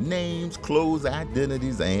 changing their names, clothes,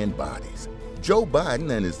 identities, and bodies. Joe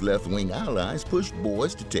Biden and his left-wing allies push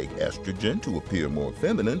boys to take estrogen to appear more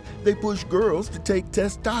feminine. They push girls to take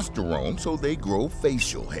testosterone so they grow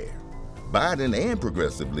facial hair. Biden and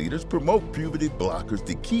progressive leaders promote puberty blockers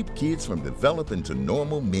to keep kids from developing to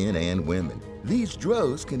normal men and women. These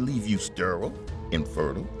drugs can leave you sterile,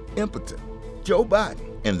 infertile, impotent. Joe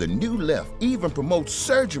Biden and the New Left even promote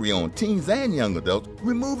surgery on teens and young adults,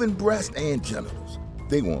 removing breasts and genitals.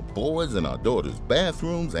 They want boys in our daughters'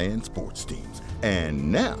 bathrooms and sports teams.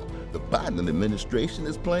 And now, the Biden administration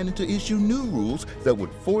is planning to issue new rules that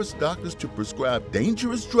would force doctors to prescribe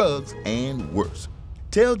dangerous drugs and worse.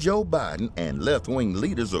 Tell Joe Biden and left-wing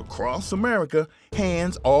leaders across America,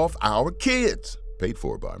 hands off our kids. Paid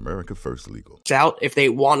for by America First Legal. Out if they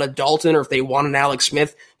want a Dalton or if they want an Alex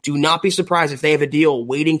Smith, do not be surprised if they have a deal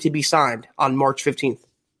waiting to be signed on March 15th.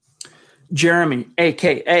 Jeremy,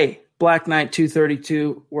 a.k.a. Black Knight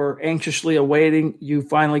 232, we're anxiously awaiting you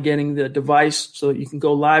finally getting the device so that you can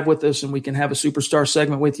go live with us and we can have a superstar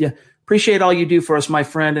segment with you. Appreciate all you do for us, my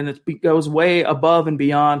friend, and it goes way above and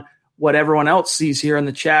beyond what everyone else sees here in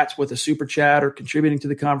the chats with a super chat or contributing to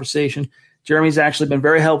the conversation. Jeremy's actually been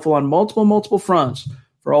very helpful on multiple fronts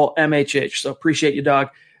for all MHH. So appreciate you, dog.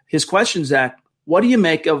 His question, Zach, what do you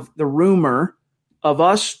make of the rumor of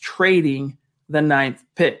us trading the 9th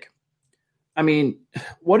pick? I mean,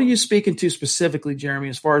 what are you speaking to specifically, Jeremy,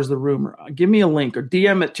 as far as the rumor? Give me a link or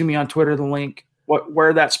DM it to me on Twitter, the link,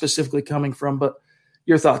 where that's specifically coming from. But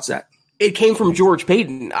your thoughts, Zach? It came from George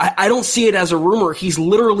Paton. I don't see it as a rumor. He's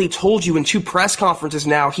literally told you in 2 press conferences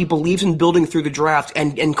now he believes in building through the draft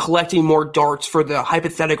and collecting more darts for the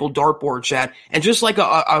hypothetical dartboard chat. And just like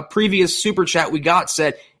a previous super chat we got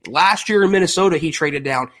said, last year in Minnesota he traded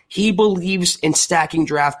down. He believes in stacking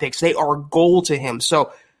draft picks. They are a goal to him.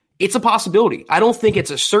 So it's a possibility. I don't think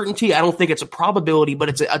it's a certainty. I don't think it's a probability, but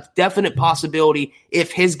it's a definite possibility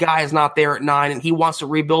if his guy is not there at 9 and he wants to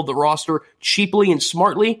rebuild the roster cheaply and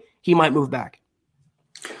smartly, he might move back.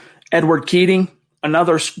 Edward Keating,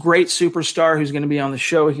 another great superstar who's going to be on the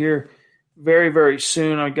show here very, very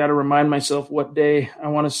soon. I got to remind myself what day. I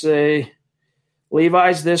want to say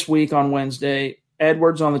Levi's this week on Wednesday,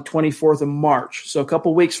 Edwards on the 24th of March. So a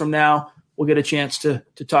couple weeks from now, we'll get a chance to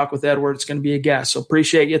talk with Edward. It's going to be a guest. So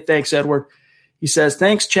appreciate you. Thanks, Edward. He says,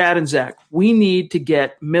 thanks, Chad and Zach. We need to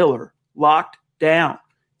get Miller locked down.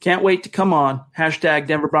 Can't wait to come on. Hashtag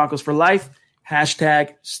Denver Broncos for life.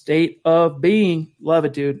 Hashtag state of being. Love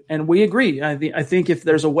it, dude. And we agree. I think if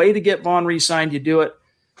there's a way to get Vaughn re-signed, you do it.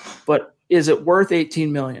 But is it worth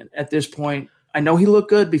 $18 million at this point? I know he looked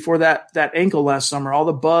good before that ankle last summer. All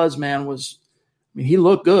the buzz, man, he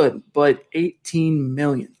looked good, but $18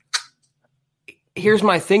 million. Here's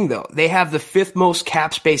my thing, though. They have the 5th most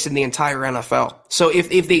cap space in the entire NFL. So if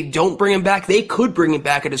they don't bring him back, they could bring him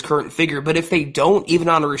back at his current figure. But if they don't, even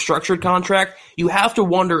on a restructured contract, you have to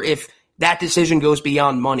wonder if that decision goes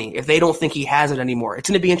beyond money, if they don't think he has it anymore. It's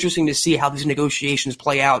going to be interesting to see how these negotiations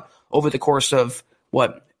play out over the course of,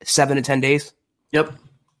 7 to 10 days. Yep.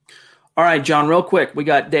 All right, John, real quick. We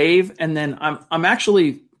got Dave, and then I'm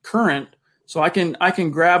actually current, so I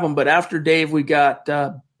can grab them. But after Dave, we got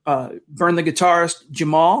Burn the Guitarist,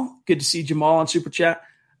 Jamal. Good to see Jamal on Super Chat.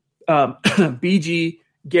 BG,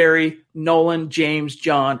 Gary, Nolan, James,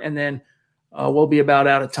 John, and then we'll be about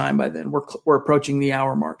out of time by then. We're approaching the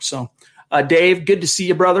hour mark. So, Dave, good to see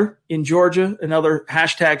you, brother, in Georgia. Another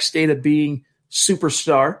hashtag state of being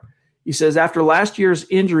superstar. He says, after last year's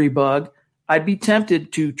injury bug, I'd be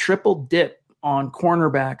tempted to triple dip on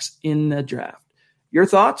cornerbacks in the draft. Your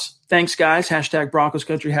thoughts? Thanks, guys. Hashtag Broncos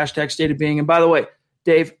Country, hashtag state of being. And by the way,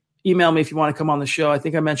 Dave, email me if you want to come on the show. I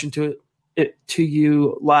think I mentioned it to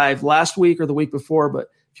you live last week or the week before, but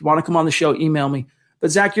if you want to come on the show, email me.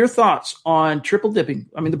 But Zach, your thoughts on triple dipping?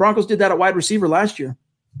 I mean, the Broncos did that at wide receiver last year.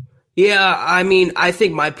 Yeah, I mean, I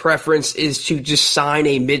think my preference is to just sign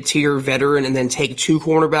a mid-tier veteran and then take 2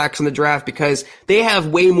 cornerbacks in the draft because they have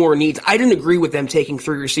way more needs. I didn't agree with them taking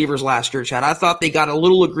 3 receivers last year, Chad. I thought they got a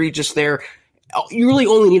little egregious there. You really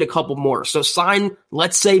only need a couple more. So sign,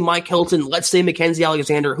 let's say, Mike Hilton, let's say Mackenzie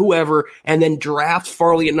Alexander, whoever, and then draft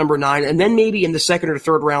Farley at number 9, and then maybe in the 2nd or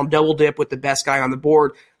 3rd round, double dip with the best guy on the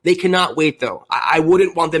board. They cannot wait, though. I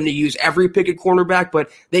wouldn't want them to use every pick at cornerback, but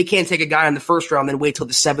they can't take a guy in the 1st round, then wait till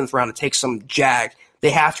the 7th round to take some jag. They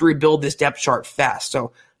have to rebuild this depth chart fast.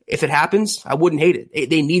 So if it happens, I wouldn't hate it.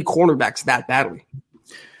 They need cornerbacks that badly.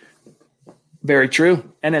 Very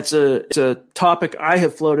true. And it's a topic I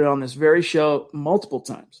have floated on this very show multiple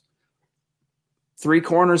times. 3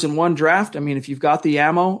 corners in 1 draft. I mean, if you've got the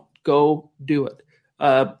ammo, go do it.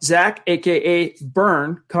 Zach, a.k.a.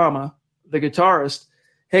 Burn, the guitarist.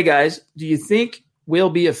 Hey, guys, do you think we'll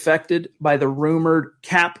be affected by the rumored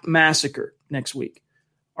cap massacre next week?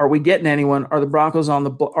 Are we getting anyone? Are the Broncos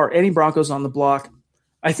are any Broncos on the block?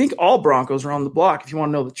 I think all Broncos are on the block, if you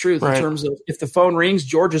want to know the truth, right. In terms of if the phone rings,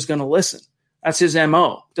 George is going to listen. That's his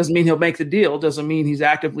MO. Doesn't mean he'll make the deal. Doesn't mean he's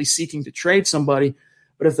actively seeking to trade somebody.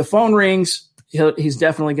 But if the phone rings, he's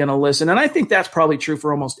definitely going to listen. And I think that's probably true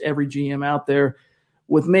for almost every GM out there,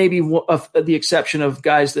 with maybe the exception of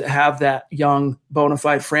guys that have that young, bona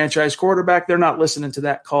fide franchise quarterback. They're not listening to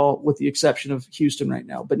that call, with the exception of Houston right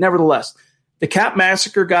now. But nevertheless, the cap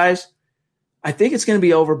massacre, guys, I think it's going to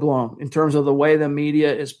be overblown in terms of the way the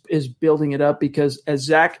media is building it up, because as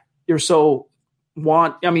Zach, you're so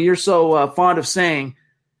fond of saying,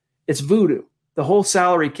 it's voodoo. The whole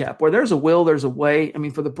salary cap, where there's a will, there's a way. I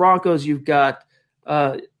mean, for the Broncos, you've got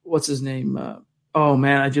what's his name? Oh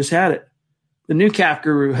man, I just had it. The new cap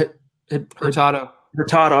guru, Hurtado.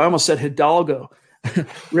 I almost said Hidalgo.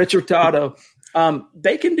 Rich Hurtado.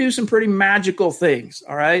 They can do some pretty magical things.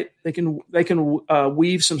 All right, they can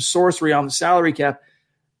weave some sorcery on the salary cap.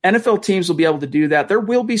 NFL teams will be able to do that. There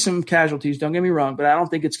will be some casualties. Don't get me wrong, but I don't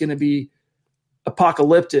think it's going to be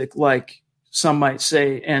apocalyptic like some might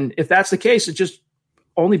say. And if that's the case, it just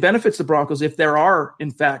only benefits the Broncos if there are,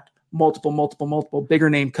 in fact, multiple bigger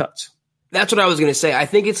name cuts. That's what I was going to say. I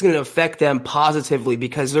think it's going to affect them positively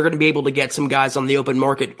because they're going to be able to get some guys on the open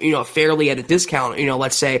market, fairly at a discount,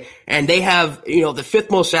 let's say, and they have, the 5th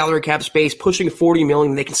most salary cap space, pushing $40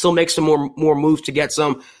 million. They can still make some more moves to get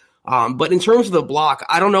some. But in terms of the block,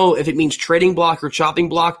 I don't know if it means trading block or chopping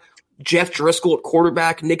block. Jeff Driscoll at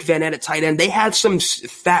quarterback, Nick Van Ed at tight end. They had some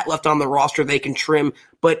fat left on the roster they can trim.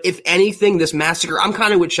 But if anything, this massacre, I'm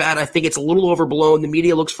kind of with Chad. I think it's a little overblown. The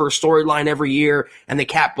media looks for a storyline every year, and the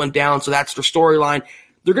cap went down, so that's their storyline.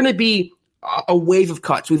 They're going to be a wave of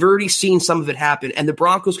cuts. We've already seen some of it happen, and the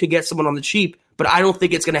Broncos could get someone on the cheap, but I don't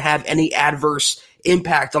think it's going to have any adverse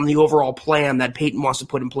impact on the overall plan that Peyton wants to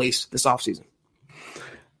put in place this offseason.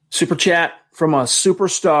 Super chat from a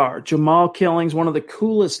superstar, Jamal Killings, one of the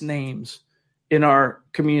coolest names in our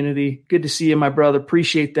community. Good to see you, my brother.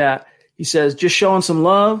 Appreciate that. He says, just showing some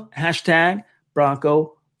love, hashtag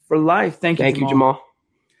Bronco for life. Thank you, Jamal.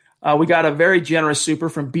 We got a very generous super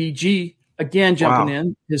from BG, again jumping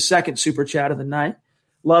in, his 2nd super chat of the night.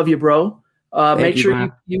 Love you, bro. Make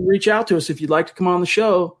sure you reach out to us if you'd like to come on the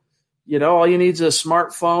show. All you need is a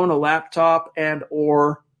smartphone, a laptop, and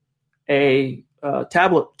or a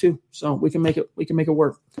tablet too, so we can make it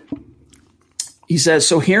work. He says,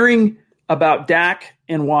 so hearing about Dak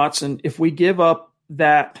and Watson, if we give up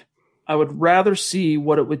that, I would rather see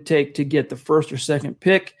what it would take to get the 1st or 2nd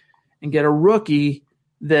pick and get a rookie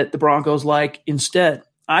that the Broncos like instead.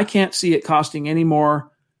 I can't see it costing any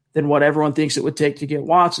more than what everyone thinks it would take to get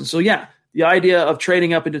Watson. So yeah, the idea of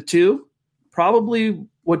trading up into 2 probably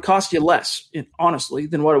would cost you less, honestly,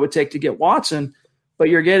 than what it would take to get Watson. But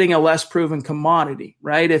you're getting a less proven commodity,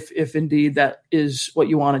 right? If indeed that is what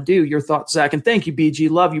you want to do. Your thoughts, Zach? And thank you, BG.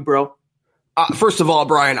 Love you, bro. First of all,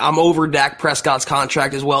 Brian, I'm over Dak Prescott's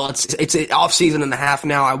contract as well. It's an off season and a half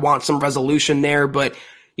now. I want some resolution there, but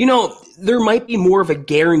there might be more of a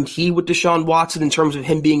guarantee with Deshaun Watson in terms of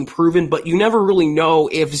him being proven, but you never really know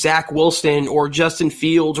if Zach Wilson or Justin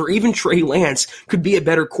Fields or even Trey Lance could be a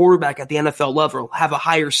better quarterback at the NFL level, have a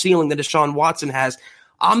higher ceiling than Deshaun Watson has.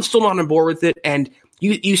 I'm still not on board with it, and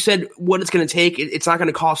you said what it's going to take. It's not going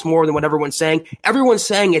to cost more than what everyone's saying. Everyone's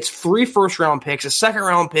saying it's 3 first-round picks, a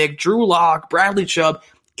second-round pick, Drew Lock, Bradley Chubb.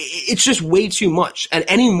 It's just way too much, and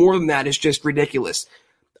any more than that is just ridiculous.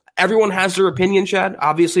 Everyone has their opinion, Chad.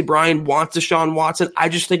 Obviously, Brian wants Deshaun Watson. I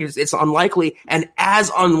just think it's unlikely, and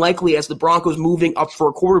as unlikely as the Broncos moving up for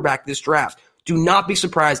a quarterback this draft. Do not be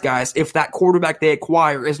surprised, guys, if that quarterback they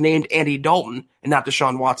acquire is named Andy Dalton and not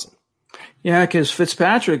Deshaun Watson. Yeah, because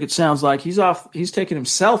Fitzpatrick, it sounds like he's taking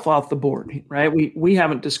himself off the board, right? We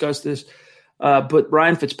haven't discussed this, but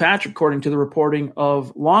Ryan Fitzpatrick, according to the reporting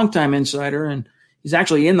of longtime insider, and he's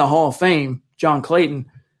actually in the Hall of Fame, John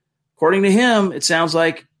Clayton. According to him, it sounds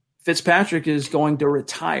like Fitzpatrick is going to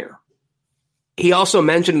retire. He also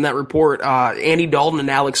mentioned in that report Andy Dalton and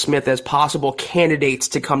Alex Smith as possible candidates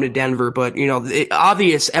to come to Denver. But,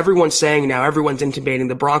 obvious, everyone's saying now, everyone's intimating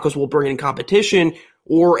the Broncos will bring in competition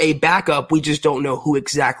or a backup. We just don't know who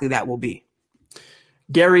exactly that will be.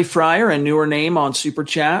 Gary Fryer, a newer name on Super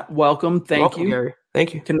Chat. Welcome. Thank you. Gary.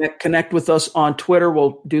 Thank you. Connect with us on Twitter.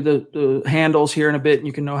 We'll do the handles here in a bit, and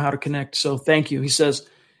you can know how to connect. So thank you. He says,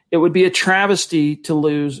 it would be a travesty to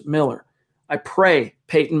lose Miller. I pray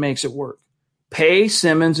Peyton makes it work. Pay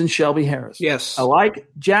Simmons and Shelby Harris. Yes. I like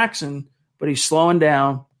Jackson, but he's slowing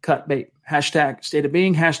down. Cut bait. Hashtag state of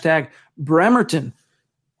being. Hashtag Bremerton.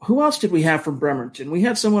 Who else did we have from Bremerton? We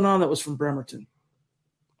had someone on that was from Bremerton.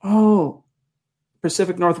 Oh,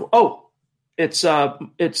 Pacific Northwest. Oh, it's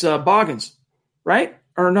Boggins, right?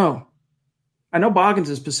 Or no? I know Boggins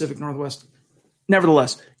is Pacific Northwest.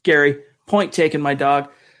 Nevertheless, Gary, point taken, my dog.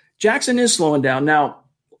 Jackson is slowing down. Now,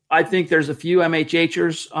 I think there's a few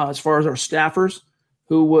MHHers as far as our staffers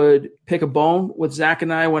who would pick a bone with Zach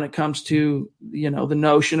and I when it comes to, the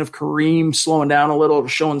notion of Kareem slowing down a little,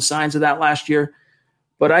 showing signs of that last year.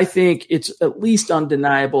 But I think it's at least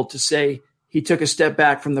undeniable to say he took a step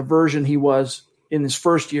back from the version he was in his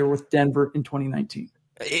first year with Denver in 2019.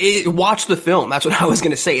 Watch the film. That's what I was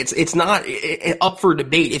going to say. It's not up for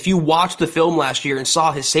debate. If you watched the film last year and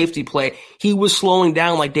saw his safety play, he was slowing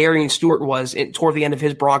down like Darian Stewart was toward the end of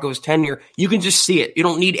his Broncos tenure. You can just see it. You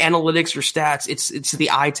don't need analytics or stats. It's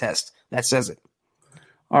the eye test that says it.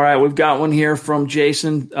 All right, we've got one here from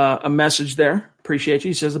Jason, a message there. Appreciate you.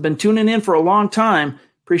 He says, I've been tuning in for a long time.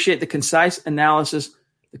 Appreciate the concise analysis,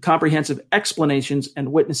 the comprehensive explanations,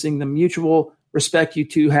 and witnessing the mutual respect you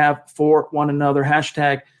two have for one another.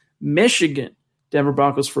 Hashtag Michigan, Denver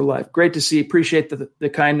Broncos for life. Great to see. Appreciate the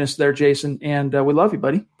kindness there, Jason. And we love you,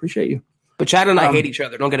 buddy. Appreciate you. But Chad and I hate each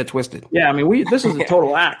other. Don't get it twisted. Yeah, I mean, this is a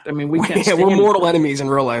total act. I mean, we can't stand we're mortal enemies in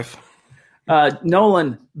real life.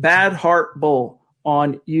 Nolan, Bad Heart Bull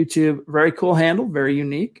on YouTube. Very cool handle. Very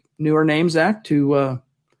unique. Newer name, Zach, to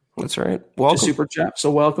that's right. Welcome. To Super Chat.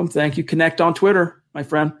 So welcome. Thank you. Connect on Twitter, my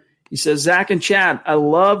friend. He says, Zach and Chad, I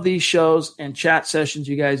love these shows and chat sessions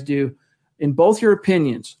you guys do. In both your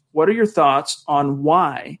opinions, what are your thoughts on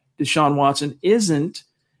why Deshaun Watson isn't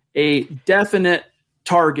a definite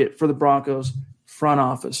target for the Broncos front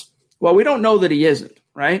office? Well, we don't know that he isn't,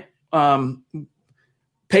 right?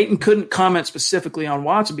 Peyton couldn't comment specifically on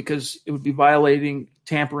Watson because it would be violating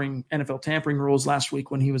NFL tampering rules last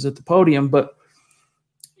week when he was at the podium. But,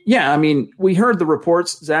 yeah, I mean, we heard the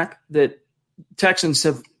reports, Zach, that Texans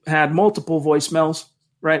have had multiple voicemails,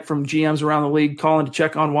 right, from GMs around the league calling to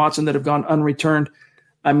check on Watson that have gone unreturned.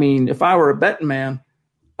 I mean, if I were a betting man,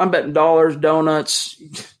 I'm betting dollars, donuts,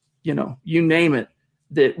 you name it,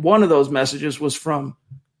 that one of those messages was from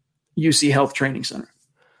UC Health Training Center.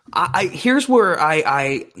 Here's where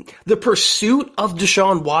the pursuit of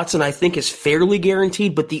Deshaun Watson, I think, is fairly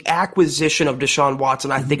guaranteed, but the acquisition of Deshaun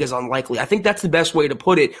Watson, I think, is unlikely. I think that's the best way to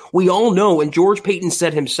put it. We all know, and George Paton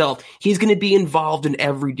said himself, he's going to be involved in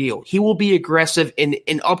every deal. He will be aggressive in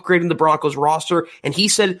upgrading the Broncos roster, and he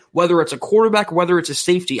said, whether it's a quarterback, whether it's a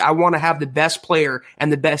safety, I want to have the best player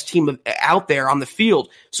and the best team out there on the field.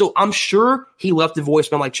 So I'm sure he left a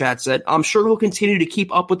voicemail like Chad said. I'm sure he'll continue to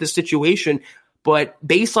keep up with the situation. But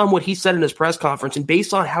based on what he said in his press conference and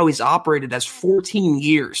based on how he's operated as 14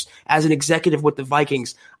 years as an executive with the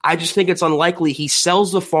Vikings, I just think it's unlikely he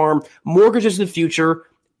sells the farm, mortgages the future,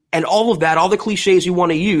 and all of that, all the cliches you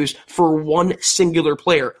want to use for one singular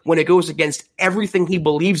player when it goes against everything he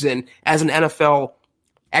believes in as an NFL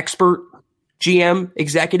expert, GM,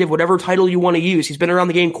 executive, whatever title you want to use. He's been around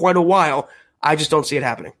the game quite a while. I just don't see it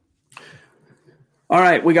happening. All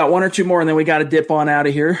right, we got one or two more, and then we got to dip on out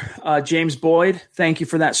of here. James Boyd, thank you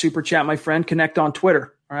for that super chat, my friend. Connect on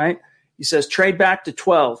Twitter, all right? He says, trade back to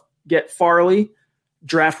 12. Get Farley,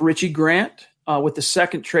 draft Richie Grant with the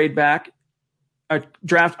second trade back. All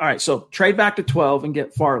right, so trade back to 12 and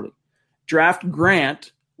get Farley. Draft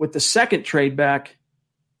Grant with the second trade back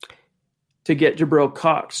to get Jabril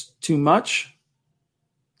Cox. Too much?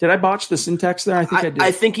 Did I botch the syntax there? I think I did.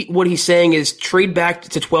 I think what he's saying is trade back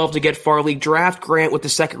to 12 to get Farley, draft Grant with the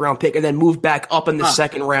second round pick, and then move back up in the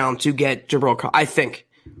second round to get Jabril Cox. I think.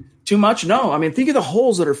 Too much? No. I mean, think of the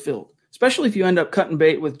holes that are filled, especially if you end up cutting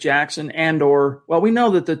bait with Jackson we know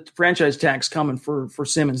that the franchise tag's coming for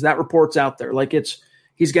Simmons. That report's out there. Like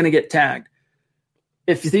he's going to get tagged.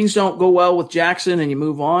 If things don't go well with Jackson and you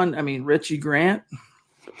move on, I mean, Richie Grant,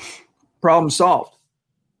 problem solved.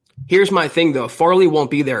 Here's my thing, though. Farley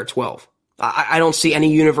won't be there at 12. I don't see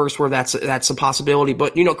any universe where that's a possibility.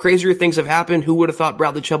 But, crazier things have happened. Who would have thought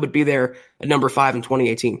Bradley Chubb would be there at number 5 in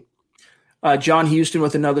 2018? John Houston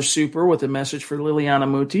with another super with a message for Liliana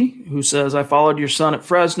Muti, who says, I followed your son at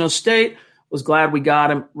Fresno State. Was glad we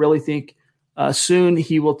got him. Really think soon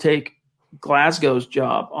he will take Glasgow's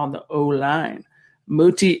job on the O-line.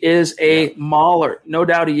 Muti is a mauler. No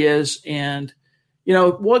doubt he is. And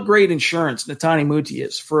what great insurance Netani Muti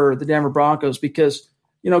is for the Denver Broncos because,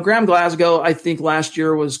 Graham Glasgow, I think last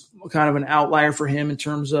year was kind of an outlier for him in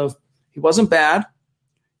terms of he wasn't bad.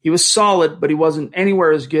 He was solid, but he wasn't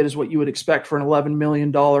anywhere as good as what you would expect for an $11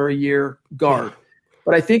 million a year guard.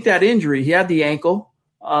 But I think that injury, he had the ankle.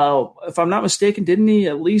 If I'm not mistaken, didn't he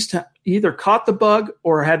at least either caught the bug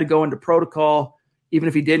or had to go into protocol, even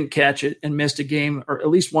if he didn't catch it and missed a game or at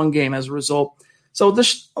least one game as a result. So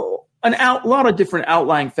there's a lot of different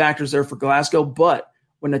outlying factors there for Glasgow. But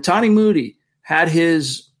when Netani Muti had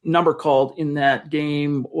his number called in that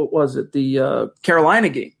game, what was it, the Carolina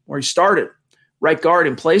game where he started right guard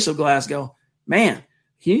in place of Glasgow, man,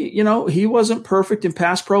 he wasn't perfect in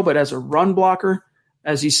pass pro, but as a run blocker,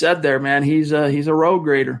 as he said there, man, he's a road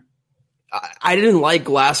grader. I didn't like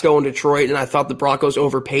Glasgow in Detroit, and I thought the Broncos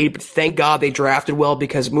overpaid, but thank God they drafted well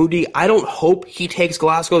because Moody, I don't hope he takes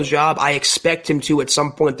Glasgow's job. I expect him to at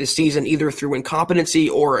some point this season, either through incompetency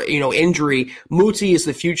or, injury. Muti is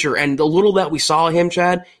the future, and the little that we saw him,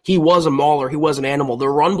 Chad, he was a mauler. He was an animal. The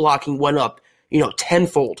run blocking went up,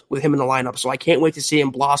 tenfold with him in the lineup, so I can't wait to see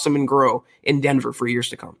him blossom and grow in Denver for years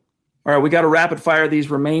to come. All right, we got to rapid fire these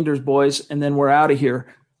remainders, boys, and then we're out of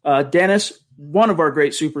here. Dennis, one of our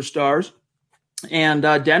great superstars. And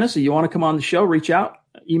Dennis, if you want to come on the show, reach out,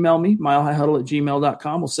 email me,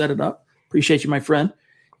 milehighhuddle@gmail.com. We'll set it up. Appreciate you, my friend.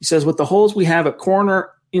 He says, with the holes we have at corner,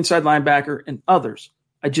 inside linebacker, and others,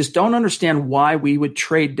 I just don't understand why we would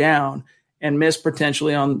trade down and miss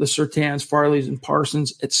potentially on the Surtans, Farleys, and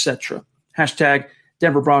Parsons, etc. Hashtag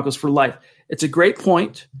Denver Broncos for life. It's a great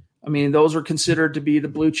point. I mean, those are considered to be the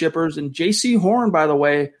blue chippers. And J.C. Horn, by the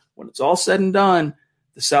way, when it's all said and done,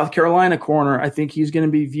 the South Carolina corner, I think he's going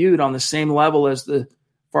to be viewed on the same level as the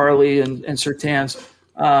Farley and Surtans.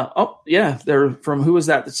 They're from, who was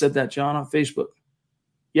that said that, John, on Facebook?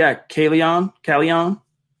 Yeah, Callion.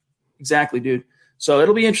 Exactly, dude. So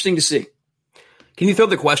it'll be interesting to see. Can you throw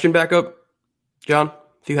the question back up, John,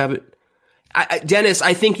 if you have it? Dennis,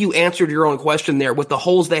 I think you answered your own question there. With the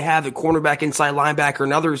holes they have at cornerback, inside linebacker,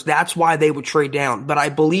 and others, that's why they would trade down. But I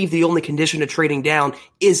believe the only condition to trading down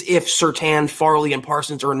is if Surtain, Farley, and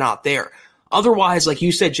Parsons are not there. Otherwise, like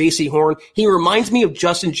you said, J.C. Horn, he reminds me of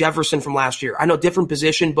Justin Jefferson from last year. I know different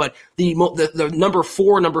position, but the number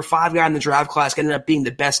 4, number 5 guy in the draft class ended up being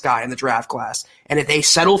the best guy in the draft class. And if they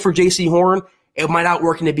settle for J.C. Horn, it might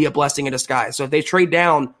outwork and to be a blessing in disguise. So if they trade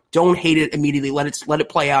down, don't hate it immediately. Let it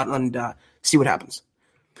play out and see what happens.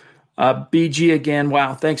 BG again.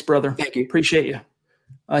 Wow. Thanks, brother. Thank you. Appreciate you.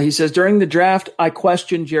 He says, during the draft, I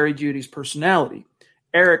questioned Jerry Jeudy's personality.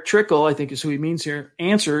 Eric Trickle, I think is who he means here,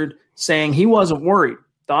 answered saying he wasn't worried.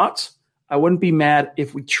 Thoughts? I wouldn't be mad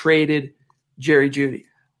if we traded Jerry Jeudy.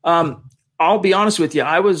 I'll be honest with you.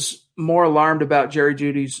 I was more alarmed about Jerry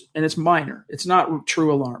Jeudy's, and it's minor. It's not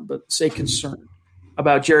true alarm, but say concern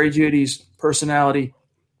about Jerry Jeudy's personality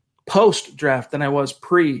post-draft than I was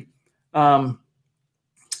pre. But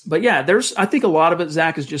yeah, I think a lot of it,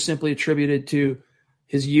 Zach, is just simply attributed to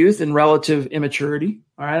his youth and relative immaturity.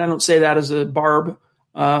 All right. I don't say that as a barb.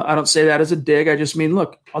 I don't say that as a dig. I just mean,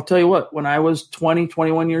 look, I'll tell you what, when I was 20,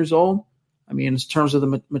 21 years old, I mean, in terms of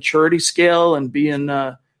the maturity scale and being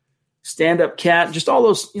a stand-up cat, just all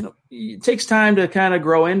those, it takes time to kind of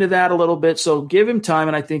grow into that a little bit. So give him time,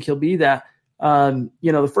 and I think he'll be that.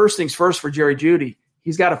 The first things first for Jerry Jeudy,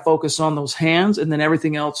 he's got to focus on those hands, and then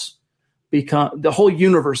everything else the whole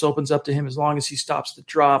universe opens up to him as long as he stops the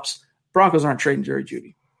drops. Broncos aren't trading Jerry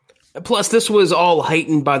Jeudy. Plus, this was all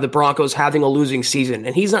heightened by the Broncos having a losing season,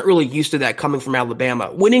 and he's not really used to that coming from Alabama.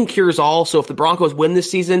 Winning cures all, so if the Broncos win this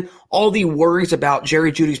season, all the worries about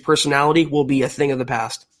Jerry Jeudy's personality will be a thing of the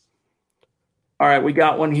past. All right, we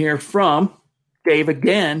got one here from Dave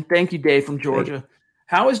again. Thank you, Dave from Georgia.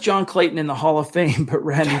 How is John Clayton in the Hall of Fame? But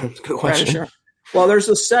Randy, good question. Well, there's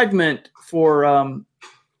a segment for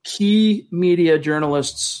key media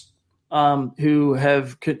journalists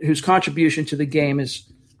whose contribution to the game is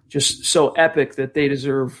just so epic that they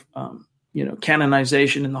deserve,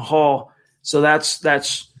 canonization in the Hall. So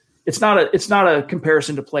it's not a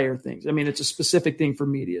comparison to player things. I mean, it's a specific thing for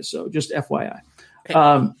media. So just FYI.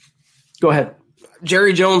 Go ahead.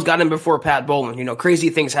 Jerry Jones got in before Pat Bowlen. Crazy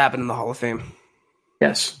things happen in the Hall of Fame.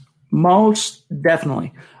 Yes, most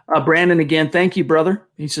definitely. Brandon, again, thank you, brother.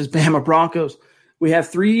 He says, Bama Broncos. We have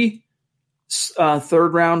 3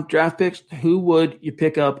 third-round draft picks. Who would you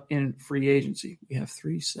pick up in free agency? We have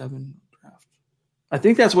 3 7 draft. I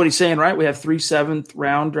think that's what he's saying, right? We have 3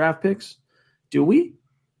 7th-round draft picks. Do we?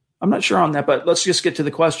 I'm not sure on that, but let's just get to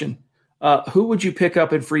the question. Who would you pick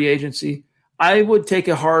up in free agency? I would take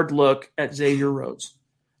a hard look at Xavier Rhodes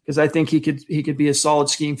because I think he could be a solid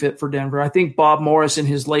scheme fit for Denver. I think Bob Morris in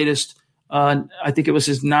his latest, I think it was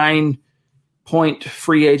his 9-point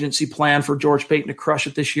free agency plan for George Paton to crush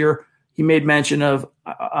it this year. He made mention of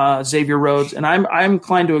Xavier Rhodes, and I'm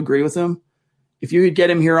inclined to agree with him. If you could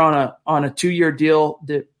get him here on a 2-year deal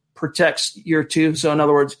that protects year 2, so in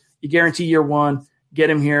other words, you guarantee year 1, get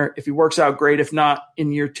him here. If he works out, great. If not,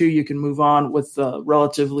 in year 2, you can move on with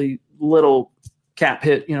relatively little cap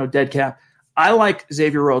hit, dead cap. I like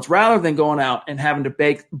Xavier Rhodes rather than going out and having to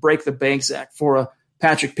break the bank, Zach, for a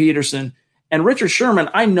Patrick Peterson. And Richard Sherman,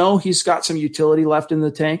 I know he's got some utility left in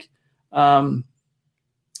the tank.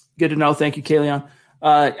 Good to know. Thank you, Kalion.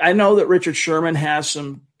 I know that Richard Sherman has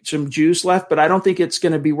some juice left, but I don't think it's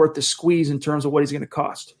going to be worth the squeeze in terms of what he's going to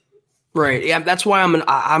cost. Right. Yeah, that's why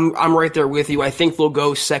I'm right there with you. I think they'll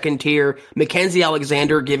go second tier. Mackenzie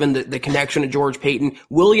Alexander, given the connection to George Paton.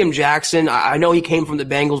 William Jackson, I know he came from the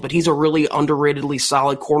Bengals, but he's a really underratedly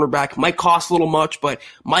solid cornerback. Might cost a little much, but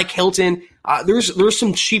Mike Hilton, there's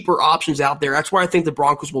some cheaper options out there. That's what I think the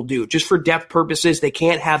Broncos will do. Just for depth purposes, they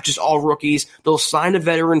can't have just all rookies. They'll sign a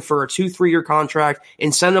veteran for a 2-3-year contract,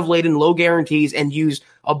 incentive-laden, low guarantees, and use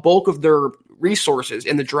a bulk of their resources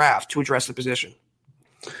in the draft to address the position.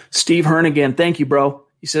 Steve Hearn again. Thank you, bro.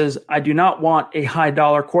 He says, I do not want a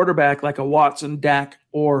high-dollar quarterback like a Watson, Dak,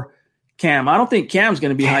 or Cam. I don't think Cam's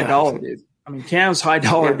going to be high-dollar, dude. I mean, Cam's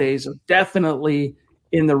high-dollar days are definitely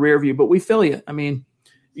in the rear view, but we feel you. I mean,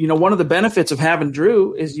 one of the benefits of having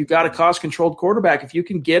Drew is you got a cost-controlled quarterback. If you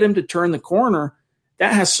can get him to turn the corner,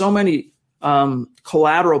 that has so many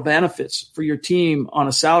collateral benefits for your team on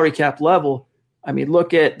a salary cap level. I mean,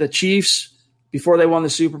 look at the Chiefs. Before they won the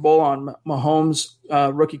Super Bowl on Mahomes'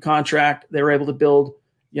 rookie contract, they were able to build,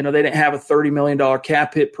 they didn't have a $30 million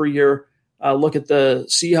cap hit per year. Look at the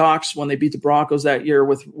Seahawks when they beat the Broncos that year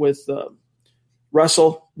with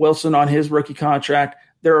Russell Wilson on his rookie contract.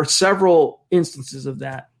 There are several instances of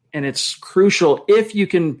that, and it's crucial if you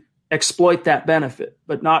can exploit that benefit,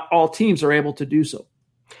 but not all teams are able to do so.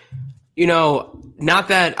 Not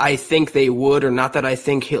that I think they would or not that I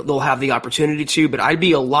think they'll have the opportunity to, but I'd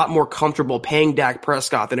be a lot more comfortable paying Dak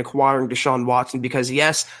Prescott than acquiring Deshaun Watson because,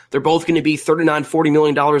 yes, they're both going to be $39, $40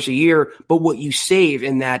 million a year, but what you save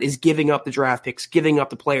in that is giving up the draft picks, giving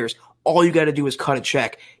up the players. All you got to do is cut a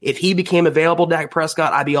check. If he became available, Dak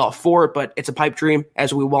Prescott, I'd be all for it, but it's a pipe dream,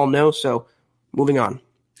 as we well know, so moving on.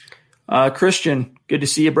 Christian, good to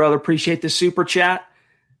see you, brother. Appreciate the super chat.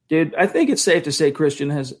 Dude, I think it's safe to say Christian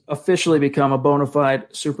has officially become a bona fide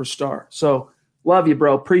superstar. So love you,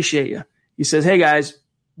 bro. Appreciate you. He says, hey, guys,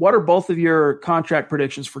 what are both of your contract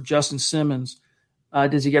predictions for Justin Simmons?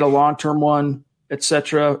 Does he get a long-term one, et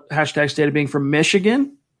cetera? Hashtag state of being from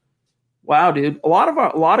Michigan. Wow, dude. A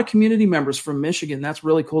lot of community members from Michigan. That's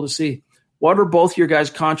really cool to see. What are both your guys'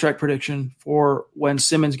 contract prediction for when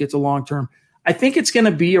Simmons gets a long-term? I think it's going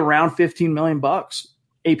to be around $15 million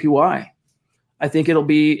APY. I think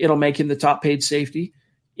it'll make him the top paid safety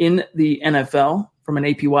in the NFL from an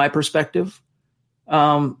APY perspective.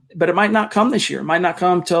 But it might not come this year. It might not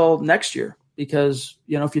come till next year because,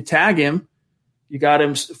 if you tag him, you got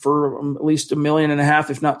him for at least $1.5 million,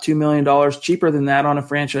 if not $2 million cheaper than that on a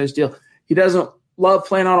franchise deal. He doesn't love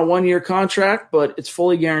playing on a 1-year contract, but it's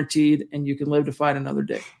fully guaranteed and you can live to fight another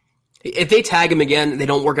day. If they tag him again and they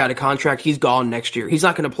don't work out a contract, he's gone next year. He's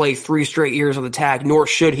not going to play 3 straight years on the tag, nor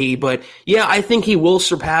should he. But, yeah, I think he will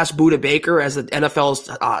surpass Budda Baker as the NFL's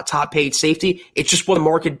top-paid safety. It's just what the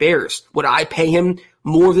market bears. Would I pay him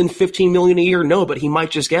more than $15 million a year? No, but he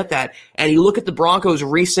might just get that. And you look at the Broncos'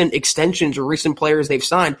 recent extensions or recent players they've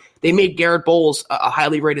signed. They made Garrett Bowles a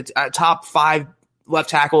highly rated top 5 left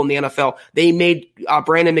tackle in the NFL. They made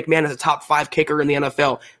Brandon McManus a top 5 kicker in the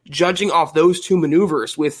NFL. Judging off those two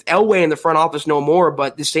maneuvers, with Elway in the front office no more,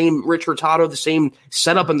 but the same Rich Hurtado, the same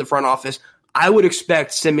setup in the front office, I would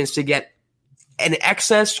expect Simmons to get an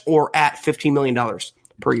excess or at $15 million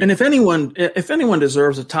per year. And if anyone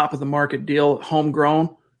deserves a top of the market deal,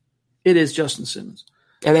 homegrown, it is Justin Simmons.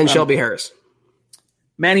 And then Shelby Harris.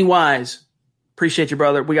 Manny Wise, appreciate you,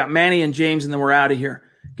 brother. We got Manny and James, and then we're out of here.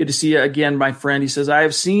 Good to see you again, my friend. He says, I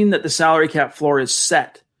have seen that the salary cap floor is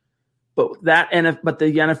set, but the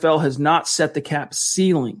NFL has not set the cap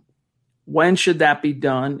ceiling. When should that be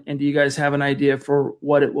done? And do you guys have an idea for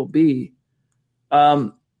what it will be?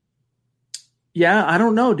 Yeah, I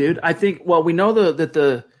don't know, dude. I think, well, we know that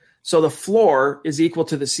the floor is equal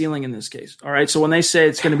to the ceiling in this case. All right. So when they say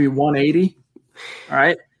it's going to be 180, all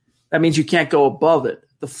right, that means you can't go above it.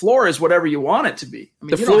 The floor is whatever you want it to be. I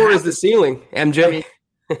mean, the floor is the ceiling, MJ. I mean,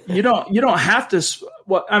 you don't have to.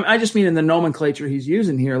 Well, I just mean in the nomenclature he's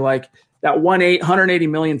using here, like that 180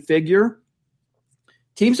 million figure.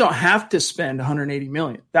 Teams don't have to spend 180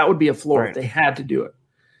 million. That would be a floor if they had to do it.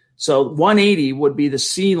 So 180 would be the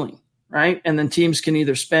ceiling, right? And then teams can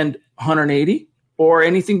either spend 180 or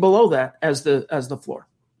anything below that as the floor.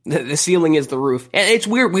 The ceiling is the roof. And it's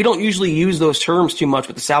weird. We don't usually use those terms too much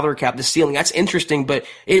with the salary cap, the ceiling. That's interesting, but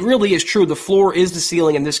it really is true. The floor is the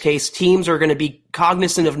ceiling in this case. Teams are going to be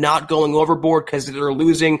cognizant of not going overboard because they're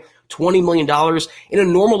losing $20 million. In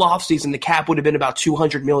a normal offseason, the cap would have been about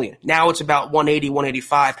 $200 million. Now it's about 180,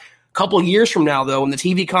 185. A couple of years from now, though, when the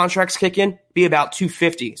TV contracts kick in, be about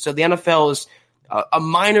 250. So the NFL is a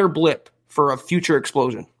minor blip for a future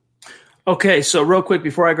explosion. Okay, so real quick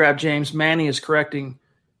before I grab James, Manny is correcting.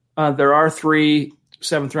 There are 3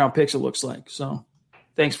 7th-round picks, it looks like. So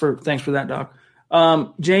thanks for that, Doc.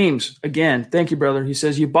 James, again, thank you, brother. He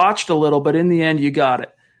says, you botched a little, but in the end, you got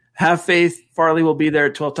it. Have faith. Farley will be there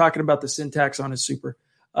at 12, talking about the syntax on his super.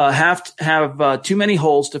 Have too many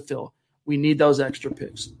holes to fill. We need those extra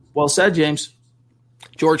picks. Well said, James.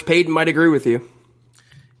 George Payton might agree with you.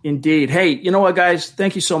 Indeed. Hey, you know what, guys?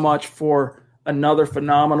 Thank you so much for another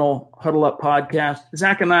phenomenal Huddle Up podcast.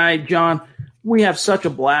 Zach and I, John, we have such a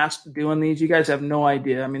blast doing these. You guys have no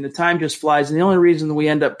idea. I mean, the time just flies. And the only reason we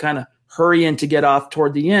end up kind of hurrying to get off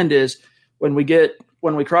toward the end is when we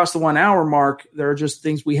cross the 1 hour mark, there are just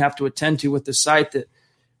things we have to attend to with the site that,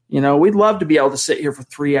 we'd love to be able to sit here for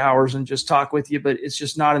 3 hours and just talk with you, but it's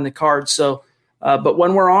just not in the cards. So, but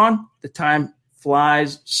when we're on, the time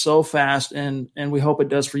flies so fast, and we hope it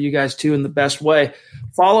does for you guys too in the best way.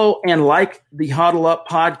 Follow and like the Huddle Up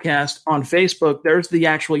podcast on Facebook. There's the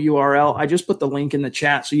actual URL. I just put the link in the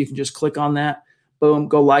chat so you can just click on that. Boom,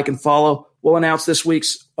 go like and follow. We'll announce this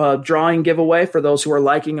week's drawing giveaway for those who are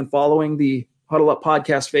liking and following the Huddle Up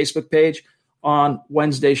podcast Facebook page on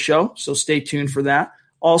Wednesday's show. So stay tuned for that.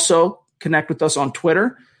 Also, connect with us on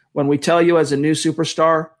Twitter. When we tell you as a new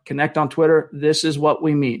superstar, connect on Twitter, this is what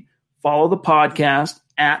we mean. Follow the podcast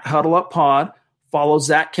at Huddle Up Pod. Follow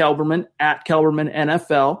Zach Kelberman at Kelberman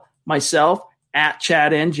NFL. Myself at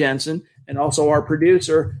Chad N. Jensen. And also our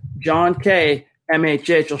producer, John K.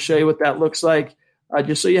 MHH. I'll show you what that looks like.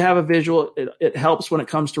 Just so you have a visual. It helps when it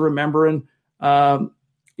comes to remembering handles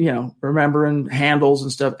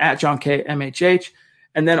and stuff at John K. MHH.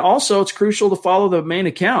 And then also it's crucial to follow the main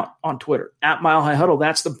account on Twitter at Mile High Huddle.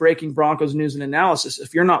 That's the breaking Broncos news and analysis.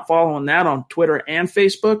 If you're not following that on Twitter and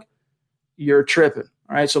Facebook, you're tripping.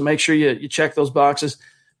 All right. So make sure you check those boxes.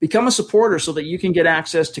 Become a supporter so that you can get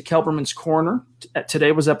access to Kelberman's Corner.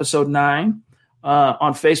 Today was episode 9.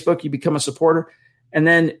 On Facebook, you become a supporter. And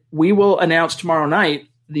then we will announce tomorrow night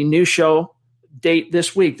the new show date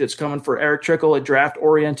this week that's coming for Eric Trickle, a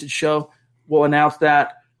draft-oriented show. We'll announce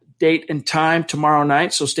that date and time tomorrow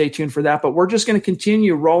night, so stay tuned for that. But we're just going to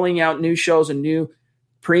continue rolling out new shows and new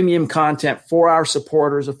premium content for our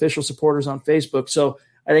supporters, official supporters on Facebook. So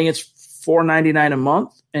I think it's $4.99 a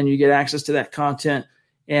month, and you get access to that content.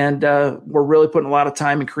 And we're really putting a lot of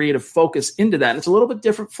time and creative focus into that. And it's a little bit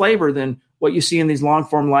different flavor than what you see in these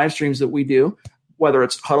long-form live streams that we do, whether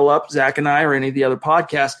it's Huddle Up, Zach and I, or any of the other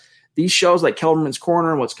podcasts. These shows like Kelberman's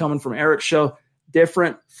Corner, what's coming from Eric's show,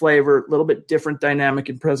 different flavor, a little bit different dynamic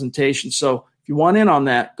and presentation. So if you want in on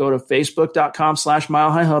that, go to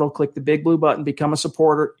facebook.com/Mile High Huddle, click the big blue button, become a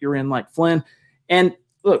supporter. You're in like Flynn. And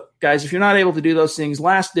look, guys, if you're not able to do those things,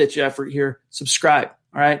 last-ditch effort here, subscribe,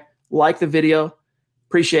 all right? Like the video.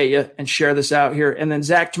 Appreciate you, and share this out here. And then,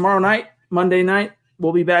 Zach, tomorrow night, Monday night,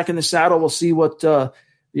 we'll be back in the saddle. We'll see what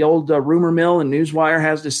the old rumor mill and Newswire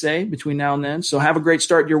has to say between now and then. So have a great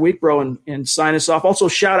start to your week, bro, and sign us off. Also,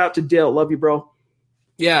 shout out to Dale. Love you, bro.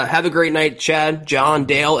 Yeah, have a great night, Chad, John,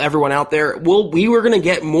 Dale, everyone out there. We were going to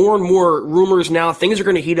get more and more rumors now. Things are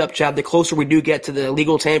going to heat up, Chad, the closer we do get to the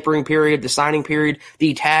legal tampering period, the signing period,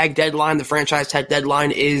 the tag deadline, the franchise tag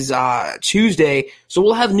deadline is Tuesday. So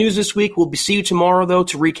we'll have news this week. We'll see you tomorrow, though,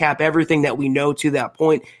 to recap everything that we know to that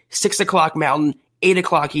point. 6 o'clock Mountain, 8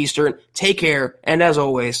 o'clock Eastern. Take care, and as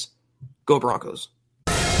always, go Broncos.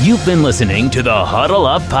 You've been listening to the Huddle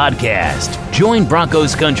Up Podcast. Join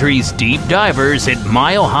Broncos Country's deep divers at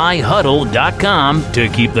milehighhuddle.com to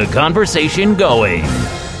keep the conversation going.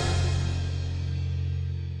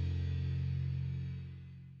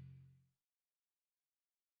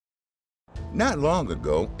 Not long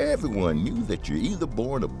ago, everyone knew that you're either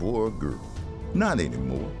born a boy or girl. Not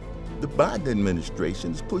anymore. The Biden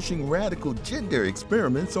administration is pushing radical gender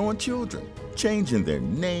experiments on children, changing their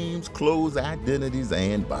names, clothes, identities,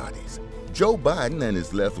 and bodies. Joe Biden and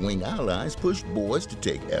his left-wing allies push boys to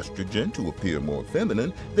take estrogen to appear more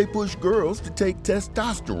feminine. They push girls to take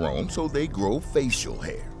testosterone so they grow facial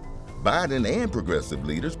hair. Biden and progressive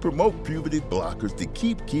leaders promote puberty blockers to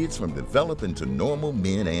keep kids from developing to normal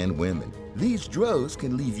men and women. These drugs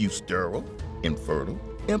can leave you sterile, infertile,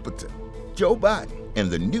 impotent. Joe Biden and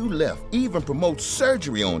the New Left even promotes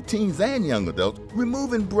surgery on teens and young adults,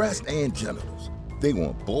 removing breasts and genitals. They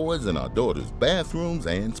want boys in our daughters' bathrooms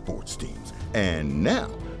and sports teams. And now,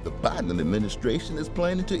 the Biden administration is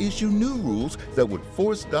planning to issue new rules that would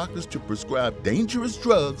force doctors to prescribe dangerous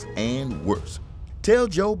drugs and worse. Tell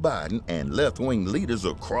Joe Biden and left-wing leaders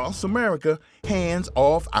across America, hands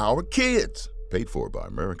off our kids. Paid for by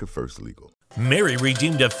America First Legal. Mary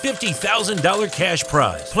redeemed a $50,000 cash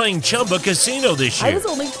prize playing Chumba Casino this year. I was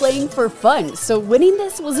only playing for fun, so winning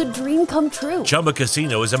this was a dream come true. Chumba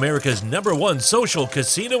Casino is America's #1 social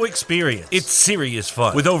casino experience. It's serious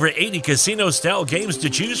fun. With over 80 casino-style games to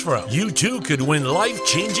choose from, you too could win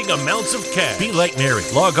life-changing amounts of cash. Be like Mary.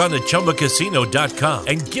 Log on to ChumbaCasino.com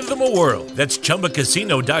and give them a whirl. That's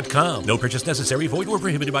ChumbaCasino.com. No purchase necessary. Void or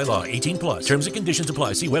prohibited by law. 18+. Terms and conditions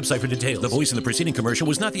apply. See website for details. The voice in the preceding commercial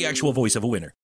was not the actual voice of a winner.